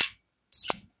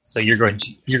 So you're going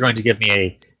to give me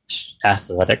a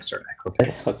athletics or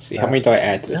acrobatics. Let's see. How many do I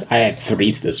add to this? I add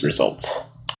 3 to this result.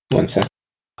 1 sec.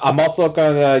 I'm also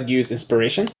gonna use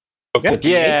inspiration. Okay. It's a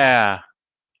D8. Yeah.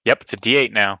 Yep, it's a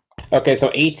D8 now. Okay, so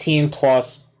 18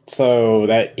 plus. So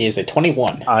that is a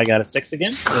 21. I got a 6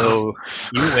 again, so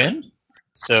you win.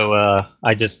 So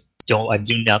I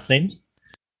do nothing.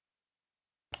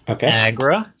 Okay.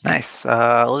 Agra. Nice.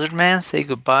 Lizard man, say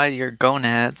goodbye to your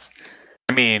gonads.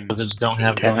 I mean, Lizards don't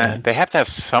have Damn it. gonads. they have to have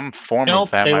some form Nope,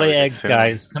 of them. they I lay would eggs, assume.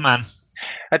 guys. Come on.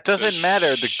 That doesn't matter.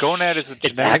 The gonad is a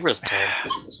It's genetic. Agra's turn.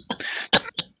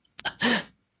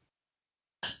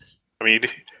 I mean,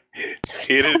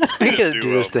 he didn't We could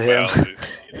do this to him. biology.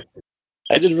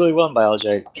 I did really well in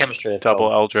biology. Chemistry, I Double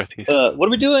failed. Eldrith. What are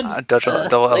we doing? Double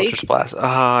Blake? Eldritch Blast. Oh,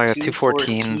 I got 2 Two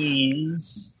 14s.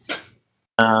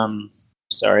 14s.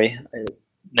 Sorry, I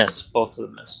missed. Both of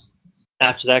them miss.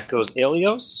 After that goes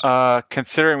Elios.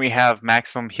 Considering we have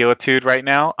maximum healitude right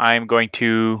now, I'm going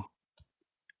to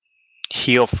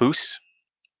heal Foos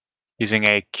using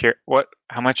a cure. What?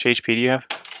 How much HP do you have?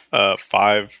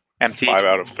 5 Empty.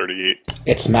 out of 38.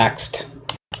 It's maxed.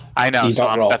 I know. You So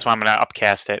don't roll. that's why I'm going to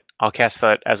upcast it. I'll cast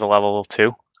that as a level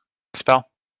 2 spell.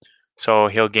 So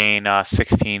he'll gain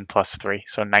 16 plus 3,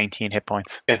 so 19 hit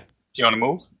points. Do you want to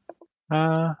move?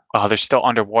 Oh, there's still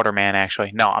Underwater Man,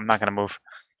 actually. No, I'm not going to move.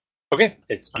 Okay,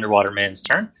 it's Underwater Man's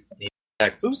turn. He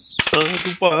attack Foos.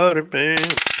 Underwater man.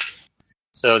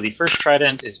 So the first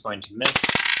trident is going to miss.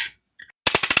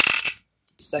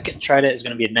 Second trident is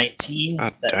going to be a 19.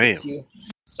 God That damn. hits you.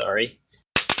 Sorry.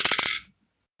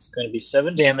 It's going to be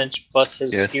 7 damage plus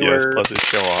his Yes, skewer. plus his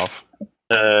show off.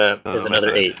 is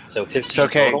another 8. So 15 It's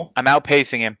okay. total. I'm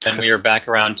outpacing him. And we are back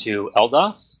around to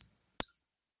Eldos.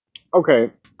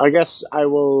 Okay, I guess I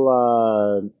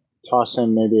will toss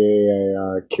him maybe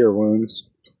a Cure Wounds.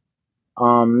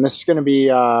 This is going to be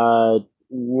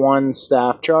 1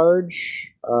 staff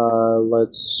charge.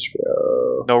 Let's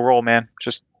go. No roll, man.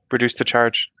 Just reduce the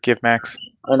charge. Give max.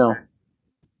 I know.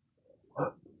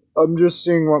 I'm just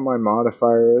seeing what my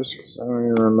modifier is because I don't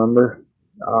even remember.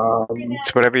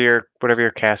 It's whatever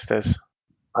your cast is.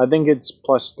 I think it's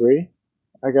 +3,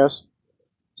 I guess.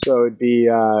 So it'd be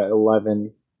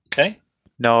 11. Okay.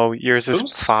 No, yours is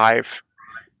Oops. 5.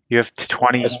 You have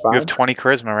 20. That's You five? have 20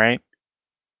 charisma, right?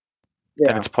 Then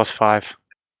Yeah. it's +5.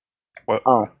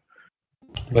 Oh,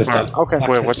 Wisdom. okay. Not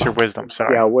Wait, what's charisma. your wisdom?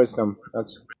 Sorry. Yeah, wisdom.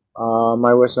 That's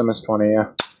my wisdom is 20.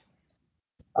 Yeah.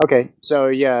 Okay, so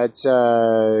yeah, it's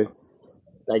I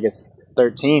guess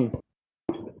 13.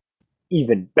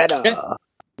 Even better. Okay.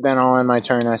 Then I'll end my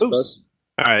turn, I suppose.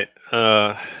 Oops. All right.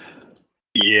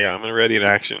 Yeah, I'm gonna ready in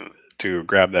action to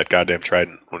grab that goddamn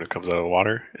trident when it comes out of the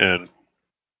water and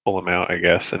pull him out, I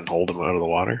guess, and hold him out of the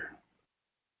water.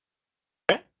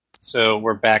 So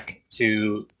we're back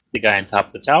to the guy on top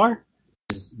of the tower.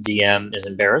 His DM is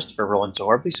embarrassed for rolling so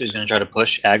horribly, so he's going to try to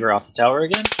push Agra off the tower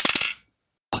again.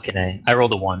 Fucking A. I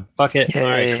rolled a 1. Fuck it.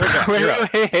 Yay. Alright, you're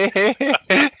up.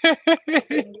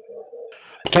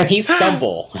 Can he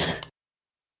stumble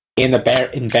in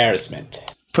embarrassment?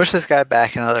 Push this guy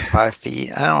back another 5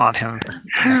 feet. I don't want him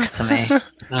next to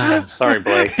me. Sorry,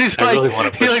 Blake. I really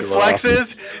want to push you off.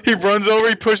 He runs over.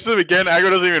 He pushes him again. Agro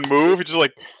doesn't even move. He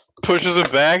just pushes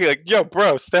him back. Like, yo,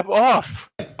 bro, step off.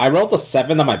 I rolled a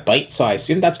 7 on my bite, so I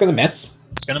assume that's gonna miss.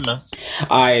 It's going to miss.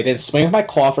 I then swing with my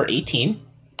claw for 18,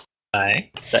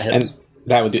 Alright, that and hits.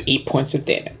 that would do 8 points of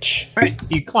damage. Alright,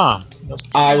 so you climb.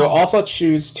 I will also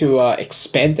choose to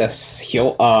expand this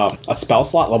heal a spell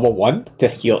slot level 1 to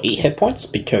heal 8 hit points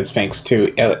because thanks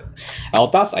to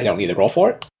Eldas, I don't need to roll for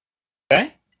it.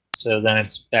 Okay. So then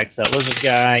it's back to that lizard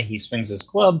guy. He swings his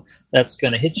club. That's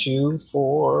going to hit you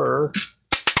for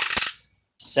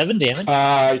 7 damage.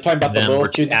 You're talking about the then little we're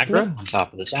to dude? Agra on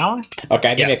top of the tower.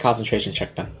 Okay, I need Yes. a concentration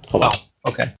check then. Hold on.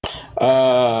 Okay.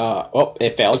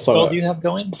 It failed. What spell So, do you have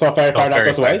going? so Fairy Fire Fairy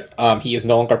goes away. He is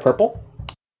no longer purple.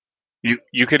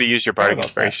 You could have used your bardic about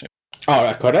inspiration. Oh,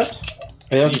 I could have.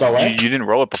 It doesn't go You away. didn't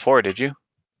roll it before, did you?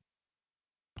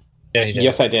 Yeah, he did.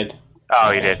 Yes, I did.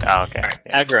 Oh, you did. Oh, okay.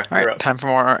 Yeah. Agra, All you're right, up. time for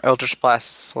more Eldritch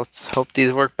Blasts. Let's hope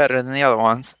these work better than the other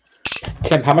ones.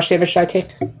 Tim, how much damage should I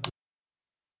take?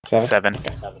 7. 7.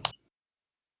 7.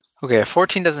 Okay, a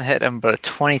 14 doesn't hit him, but a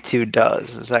 22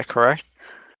 does. Is that correct?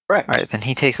 Correct. All right, then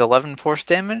he takes 11 force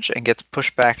damage and gets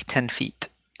pushed back 10 feet.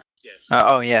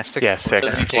 Oh, yeah, 6 Yeah, force 6.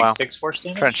 Doesn't he damage. take Wow. 6 force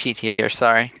damage? Trying to cheat here,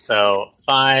 sorry. So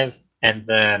 5, and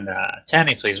then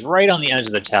 10. So he's right on the edge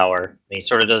of the tower. And he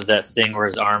sort of does that thing where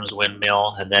his arms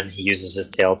windmill, and then he uses his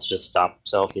tail to just stop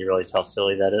himself. He realizes how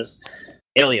silly that is.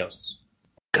 Elios,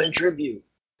 contribute.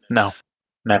 No,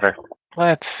 never.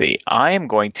 Let's see. I am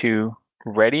going to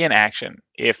ready in action.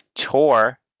 If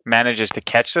Tor manages to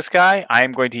catch this guy, I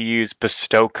am going to use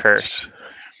Bestow Curse.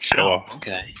 Show off.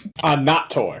 Okay. Not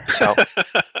Tor. So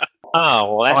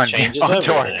Oh, well, that On- changes on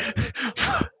everything.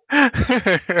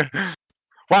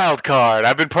 Wild card.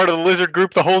 I've been part of the lizard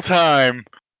group the whole time.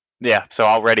 Yeah, so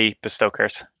I'll ready Bestow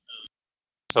Curse.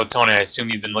 So, Tony, I assume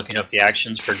you've been looking up the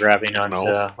actions for grabbing onto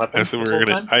No. I weapons assume this we're whole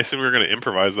gonna. time? I assume we're gonna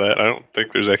improvise that. I don't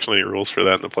think there's actually any rules for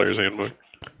that in the player's handbook.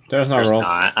 There's no There's rules.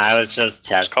 not. I was just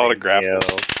testing. call it a grapple. you.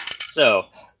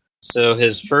 So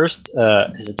his first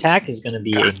his attack is going to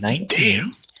be a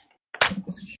 19.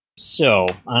 So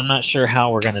I'm not sure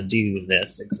how we're going to do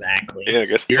this exactly. Yeah, I guess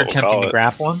that's You're what we'll attempting call to it.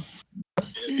 grapple him.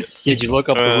 Did you look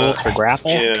up the rules for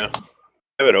grapple? Yeah,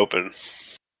 have it open.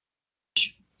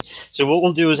 So what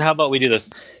we'll do is, how about we do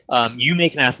this? You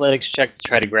make an athletics check to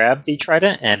try to grab the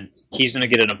trident, and he's going to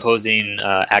get an opposing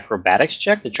acrobatics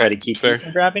check to try to keep Fair. you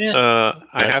from grabbing it. I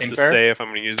That have seem to fair? say if I'm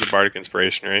going to use the bardic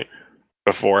inspiration, right?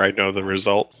 Before I know the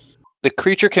result. The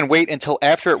creature can wait until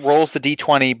after it rolls the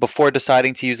d20 before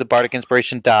deciding to use the Bardic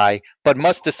Inspiration die, but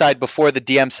must decide before the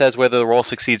DM says whether the roll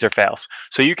succeeds or fails.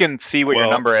 So you can see what your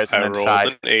Well, number is and I then rolled decide.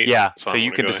 an 8, Yeah, so I'm you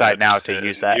gonna can go decide ahead now to and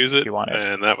use that use if it, you want it.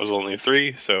 and that was only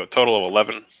 3, so a total of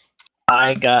 11.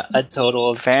 I got a total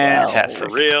of Fantastic.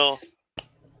 For real,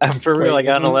 For real, I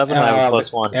got an 11. I have a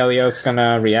 +1. Elio's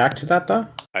gonna react to that though.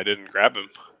 I didn't grab him.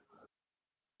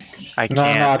 I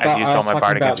can't. I've used all my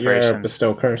Bardic your Inspirations.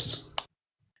 bestow curse.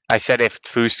 I said if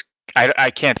Foos...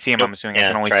 I can't see him, I'm assuming. I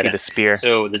can only see trident. the spear.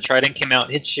 So the trident came out,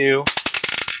 hits you,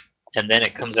 and then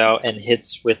it comes out and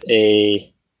hits with a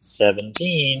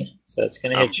 17. So that's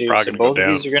going to I'm hit you. probably So gonna go both of down.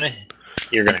 these are going to...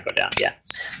 You're going to go down, yeah.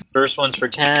 First one's for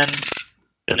 10.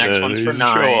 The next then one's he for uses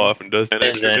 9. Show off and does 10 And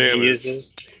extra then damage. he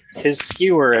uses his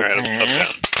skewer All right, I'll attack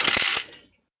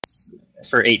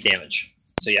for 8 damage.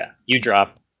 So yeah, you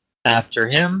drop. After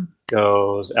him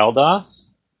goes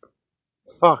Eldos.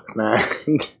 Fuck, man.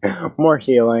 More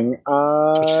healing.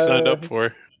 What you signed up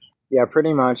for? Yeah,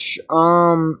 pretty much.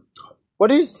 What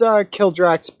is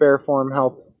Kildrak's bear form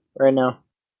health right now?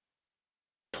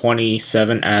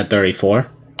 27 at 34.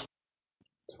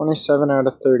 27 out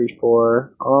of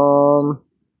 34.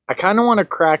 I kind of want to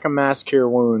crack a mass cure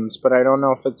wounds, but I don't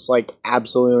know if it's like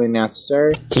absolutely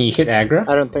necessary. Can you hit aggro?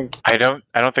 I don't think. I don't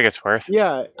think it's worth.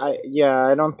 Yeah,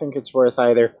 I don't think it's worth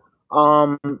either.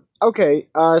 Okay.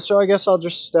 So I guess I'll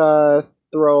just throw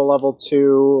a level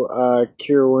 2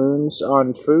 cure wounds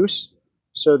on Foos.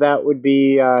 So that would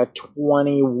be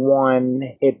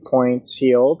 21 hit points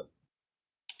healed.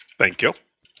 Thank you.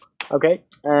 Okay,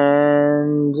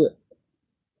 and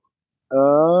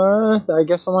I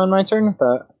guess I'll end my turn with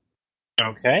that.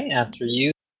 Okay, after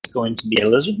you, it's going to be a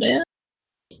lizard man.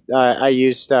 I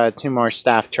used 2 more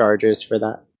staff charges for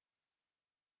that.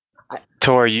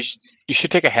 Tor, you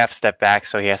should take a half step back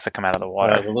so he has to come out of the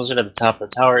water. The lizard at the top of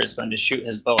the tower is going to shoot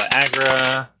his bow at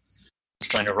Agra. He's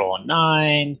going to roll a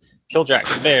 9.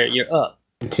 Kildrak the bear, you're up.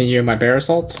 Continue my bear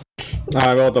assault.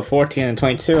 I rolled a 14 and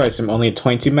 22. I assume only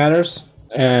 22 matters.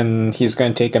 And he's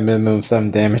going to take a minimum of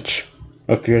 7 damage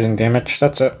of piercing damage.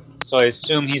 That's it. So I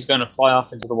assume he's going to fly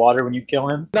off into the water when you kill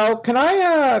him? Now, can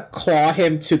I claw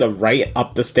him to the right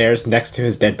up the stairs next to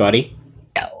his dead buddy?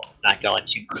 No, I'm not going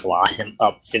to claw him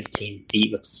up 15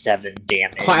 feet with 7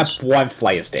 damage. Climb up 1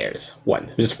 flight of stairs.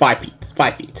 1. Just 5 feet.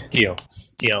 5 feet. Deal.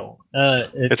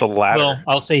 It's a ladder. Well,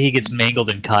 I'll say he gets mangled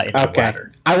and caught in the Okay.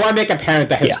 water. I want to make apparent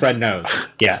that his Yeah. friend knows.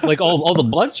 Yeah, like all the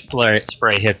blood spray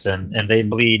hits him, and they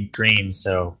bleed green,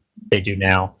 so they do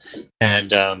now.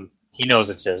 And he knows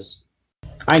it's his.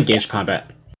 I engage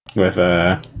combat with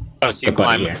Oh, so The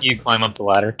buddy here. you climb up the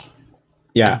ladder.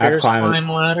 yeah. I have Bears climb. climb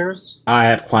ladders. I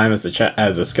have climb as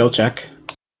a skill check.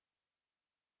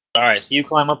 All right, so you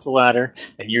climb up the ladder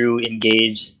and you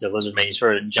engage the lizard man. You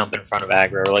sort of jump in front of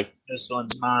Aggro, like this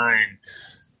one's mine,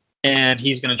 and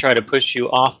he's going to try to push you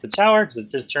off the tower because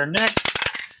it's his turn next.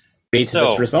 Based on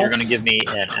this So result, you're going to give me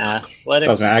an athletics.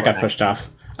 doesn't matter, I or got an pushed off.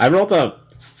 I rolled a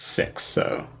 6,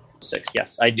 so 6.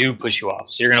 Yes, I do push you off.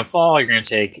 So you're going to fall. You're going to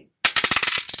take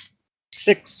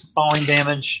 6 falling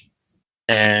damage,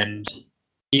 and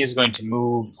he is going to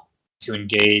move to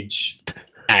engage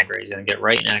Agra. He's going to get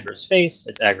right in Agra's face.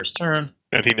 It's Agra's turn.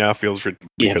 And he now feels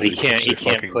Yeah, but he because can't. He he's a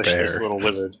can't fucking push this bear. little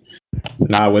wizard.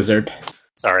 not a wizard.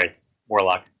 Sorry,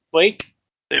 warlock. Blake.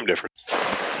 Same difference.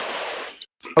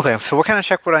 Okay, so what kind of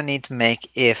check would I need to make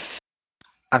if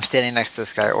I'm standing next to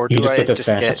this guy, or You do just I get just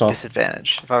disadvantage, get that's all.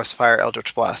 disadvantage if I was to fire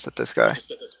Eldritch Blast at this guy?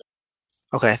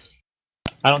 Okay,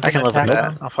 I don't I think can live with attack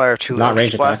that. him. I'll fire 2 Not Eldritch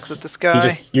range Blasts attacks. at this You guy.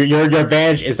 just your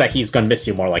advantage is that he's gonna miss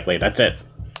you more likely. That's it.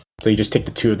 So you just take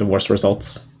the 2 of the worst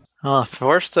results.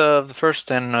 First of the first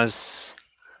then was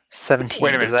 17. Wait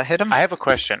a minute. Does that hit him? I have a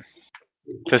question.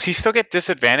 Does he still get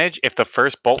disadvantage if the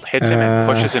first bolt hits him and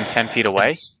pushes him 10 feet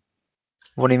away?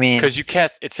 What do you mean? Because you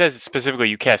cast, it says specifically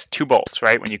you cast 2 bolts,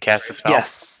 right? When you cast the spell.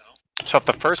 Yes. So if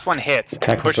the first one hits and pushes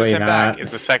Technically him back, not.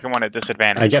 is the second one at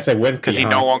disadvantage? I guess I wouldn't Because be, he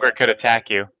no longer could attack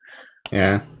you.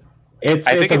 Yeah, it's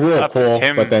I think a it's rule up to cool,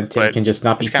 Tim, but then Tim but can just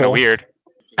not be It's kind of cool. weird.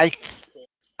 I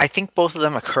think both of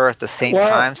them occur at the same Well-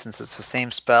 time since it's the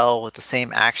same spell with the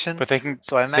same action. But they can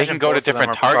So I imagine can go to both of them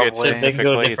different are targets. probably- If they can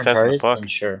go to Specifically, it different says in the targets, book. then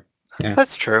sure.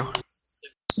 That's true.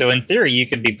 So in theory, you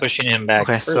could be pushing him back.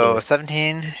 Okay, so further.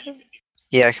 17.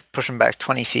 Yeah, I can push him back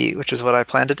 20 feet, which is what I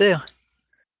plan to do.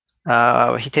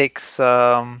 He takes.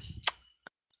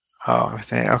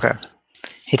 Okay.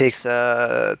 He takes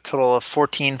a total of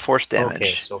 14 force damage.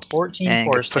 Okay, so 14 and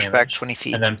force gets pushed damage, back 20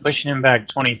 feet. and then pushing him back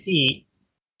 20 feet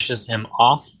pushes him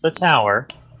off the tower.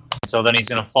 So then he's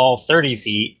going to fall 30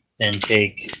 feet and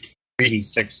take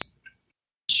 3d6.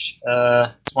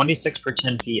 26 per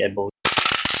 10 feet, I believe.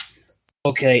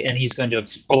 Okay, and he's going to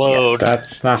explode.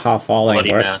 That's not how falling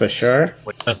Bloody works, mess. but sure.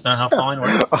 Wait, that's not how falling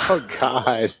works. Oh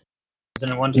God.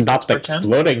 Isn't it 1d6 Not the per 10?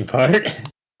 exploding part.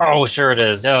 Oh, sure it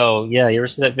is. Oh, yeah. You ever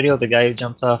see that video of the guy who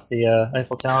jumped off the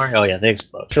Eiffel Tower? Oh, yeah, they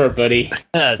explode. Sure, buddy.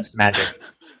 That's magic.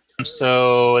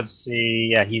 So let's see.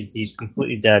 Yeah, he's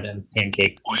completely dead and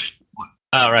pancake.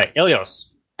 All right,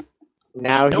 Ilios.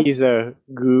 Now Nope. he's a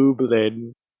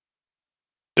goblin.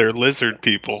 They're lizard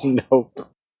people.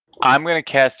 Nope. I'm going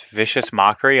to cast Vicious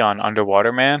Mockery on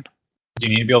Underwater Man. Do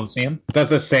you need to be able to see him?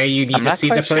 Does it say you need I'm to not see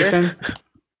the quite sure. person?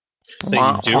 So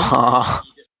you do.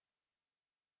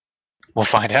 We'll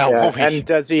find out, Yeah, won't we? and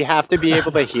does he have to be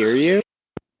able to hear you?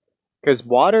 Because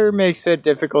water makes it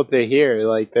difficult to hear.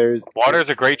 Like there's Water is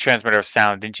a great transmitter of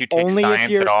sound. Didn't you take only if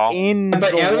science you're at all? in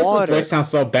But the Alice's water. voice sounds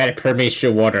so bad it permeates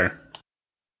through water.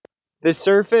 The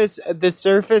surface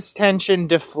tension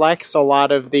deflects a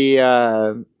lot of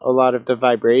the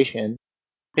vibration.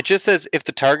 It just says if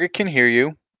the target can hear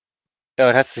you. Oh,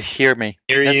 it has to hear me.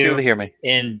 Hear It has to be able you to hear me.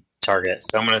 in target.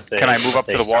 So I'm gonna say. Can I move up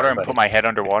to the water and put my head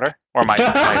underwater? Or my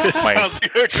Sounds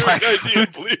like a great idea,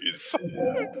 please.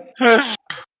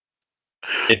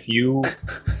 If you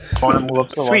want to move up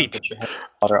to the water, Sweet. put your head in the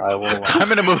water, I will.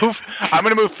 I'm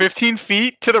gonna move 15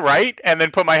 feet to the right and then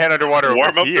put my head underwater Warm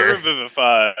over up the here.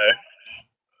 Revivify.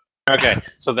 Okay,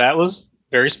 so that was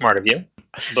very smart of you.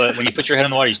 But when you put your head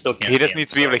in the water, you still can't. He see just him,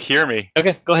 needs to be able to hear me.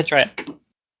 Okay, go ahead, try it.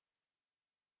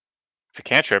 It's a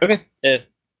cantrip. Okay. Nothing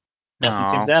Aw.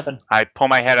 seems to happen. I pull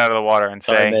my head out of the water and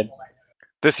Sorry, say, babe.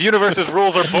 "This universe's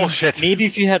rules are bullshit." Maybe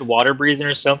if you had water breathing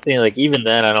or something, like even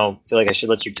then, I don't feel like I should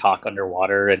let you talk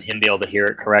underwater and him be able to hear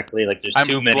it correctly. Like there's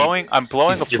too many. I'm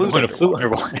blowing a You're flute. blowing a flute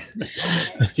underwater. underwater.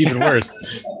 That's even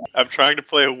worse. I'm trying to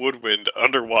play a woodwind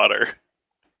underwater.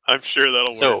 I'm sure that'll work.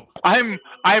 So I'm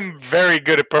very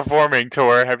good at performing,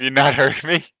 Tor. Have you not heard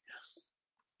me?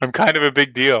 I'm kind of a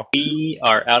big deal. we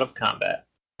are out of combat.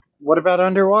 What about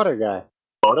underwater guy?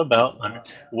 What about?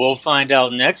 We'll find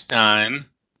out next time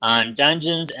on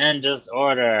Dungeons and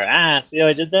Disorder. See how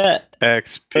I did that?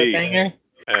 XP. Cliffhanger.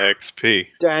 XP.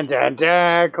 Dun dun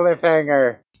dun!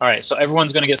 Cliffhanger. All right, so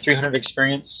everyone's going to get 300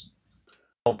 experience.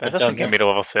 That doesn't get me to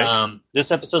level 6.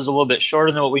 This episode's a little bit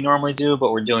shorter than what we normally do,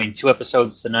 but we're doing 2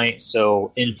 episodes tonight.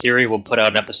 So in theory, we'll put out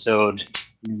an episode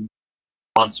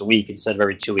once a week instead of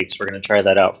every 2 weeks. We're going to try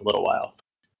that out for a little while.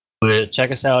 Check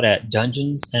us out at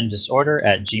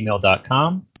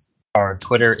dungeonsanddisorder@gmail.com. Our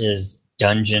Twitter is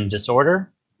Dungeon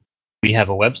Disorder. We have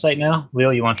a website now. Leo,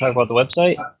 you want to talk about the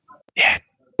website? Yeah.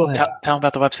 Go ahead. Tell them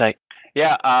about the website.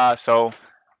 Yeah, so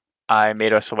I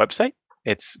made us a website.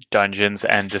 It's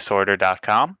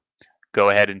dungeonsanddisorder.com. Go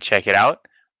ahead and check it out.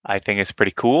 I think it's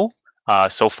pretty cool.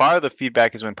 So far, the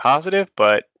feedback has been positive,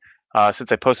 but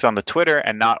since I posted on the Twitter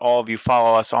and not all of you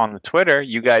follow us on the Twitter,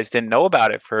 you guys didn't know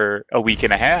about it for a week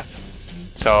and a half.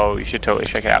 So you should totally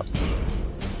check it out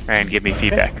and give me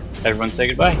feedback. Everyone say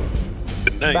goodbye.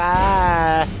 Good night.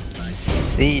 Bye.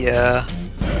 See ya.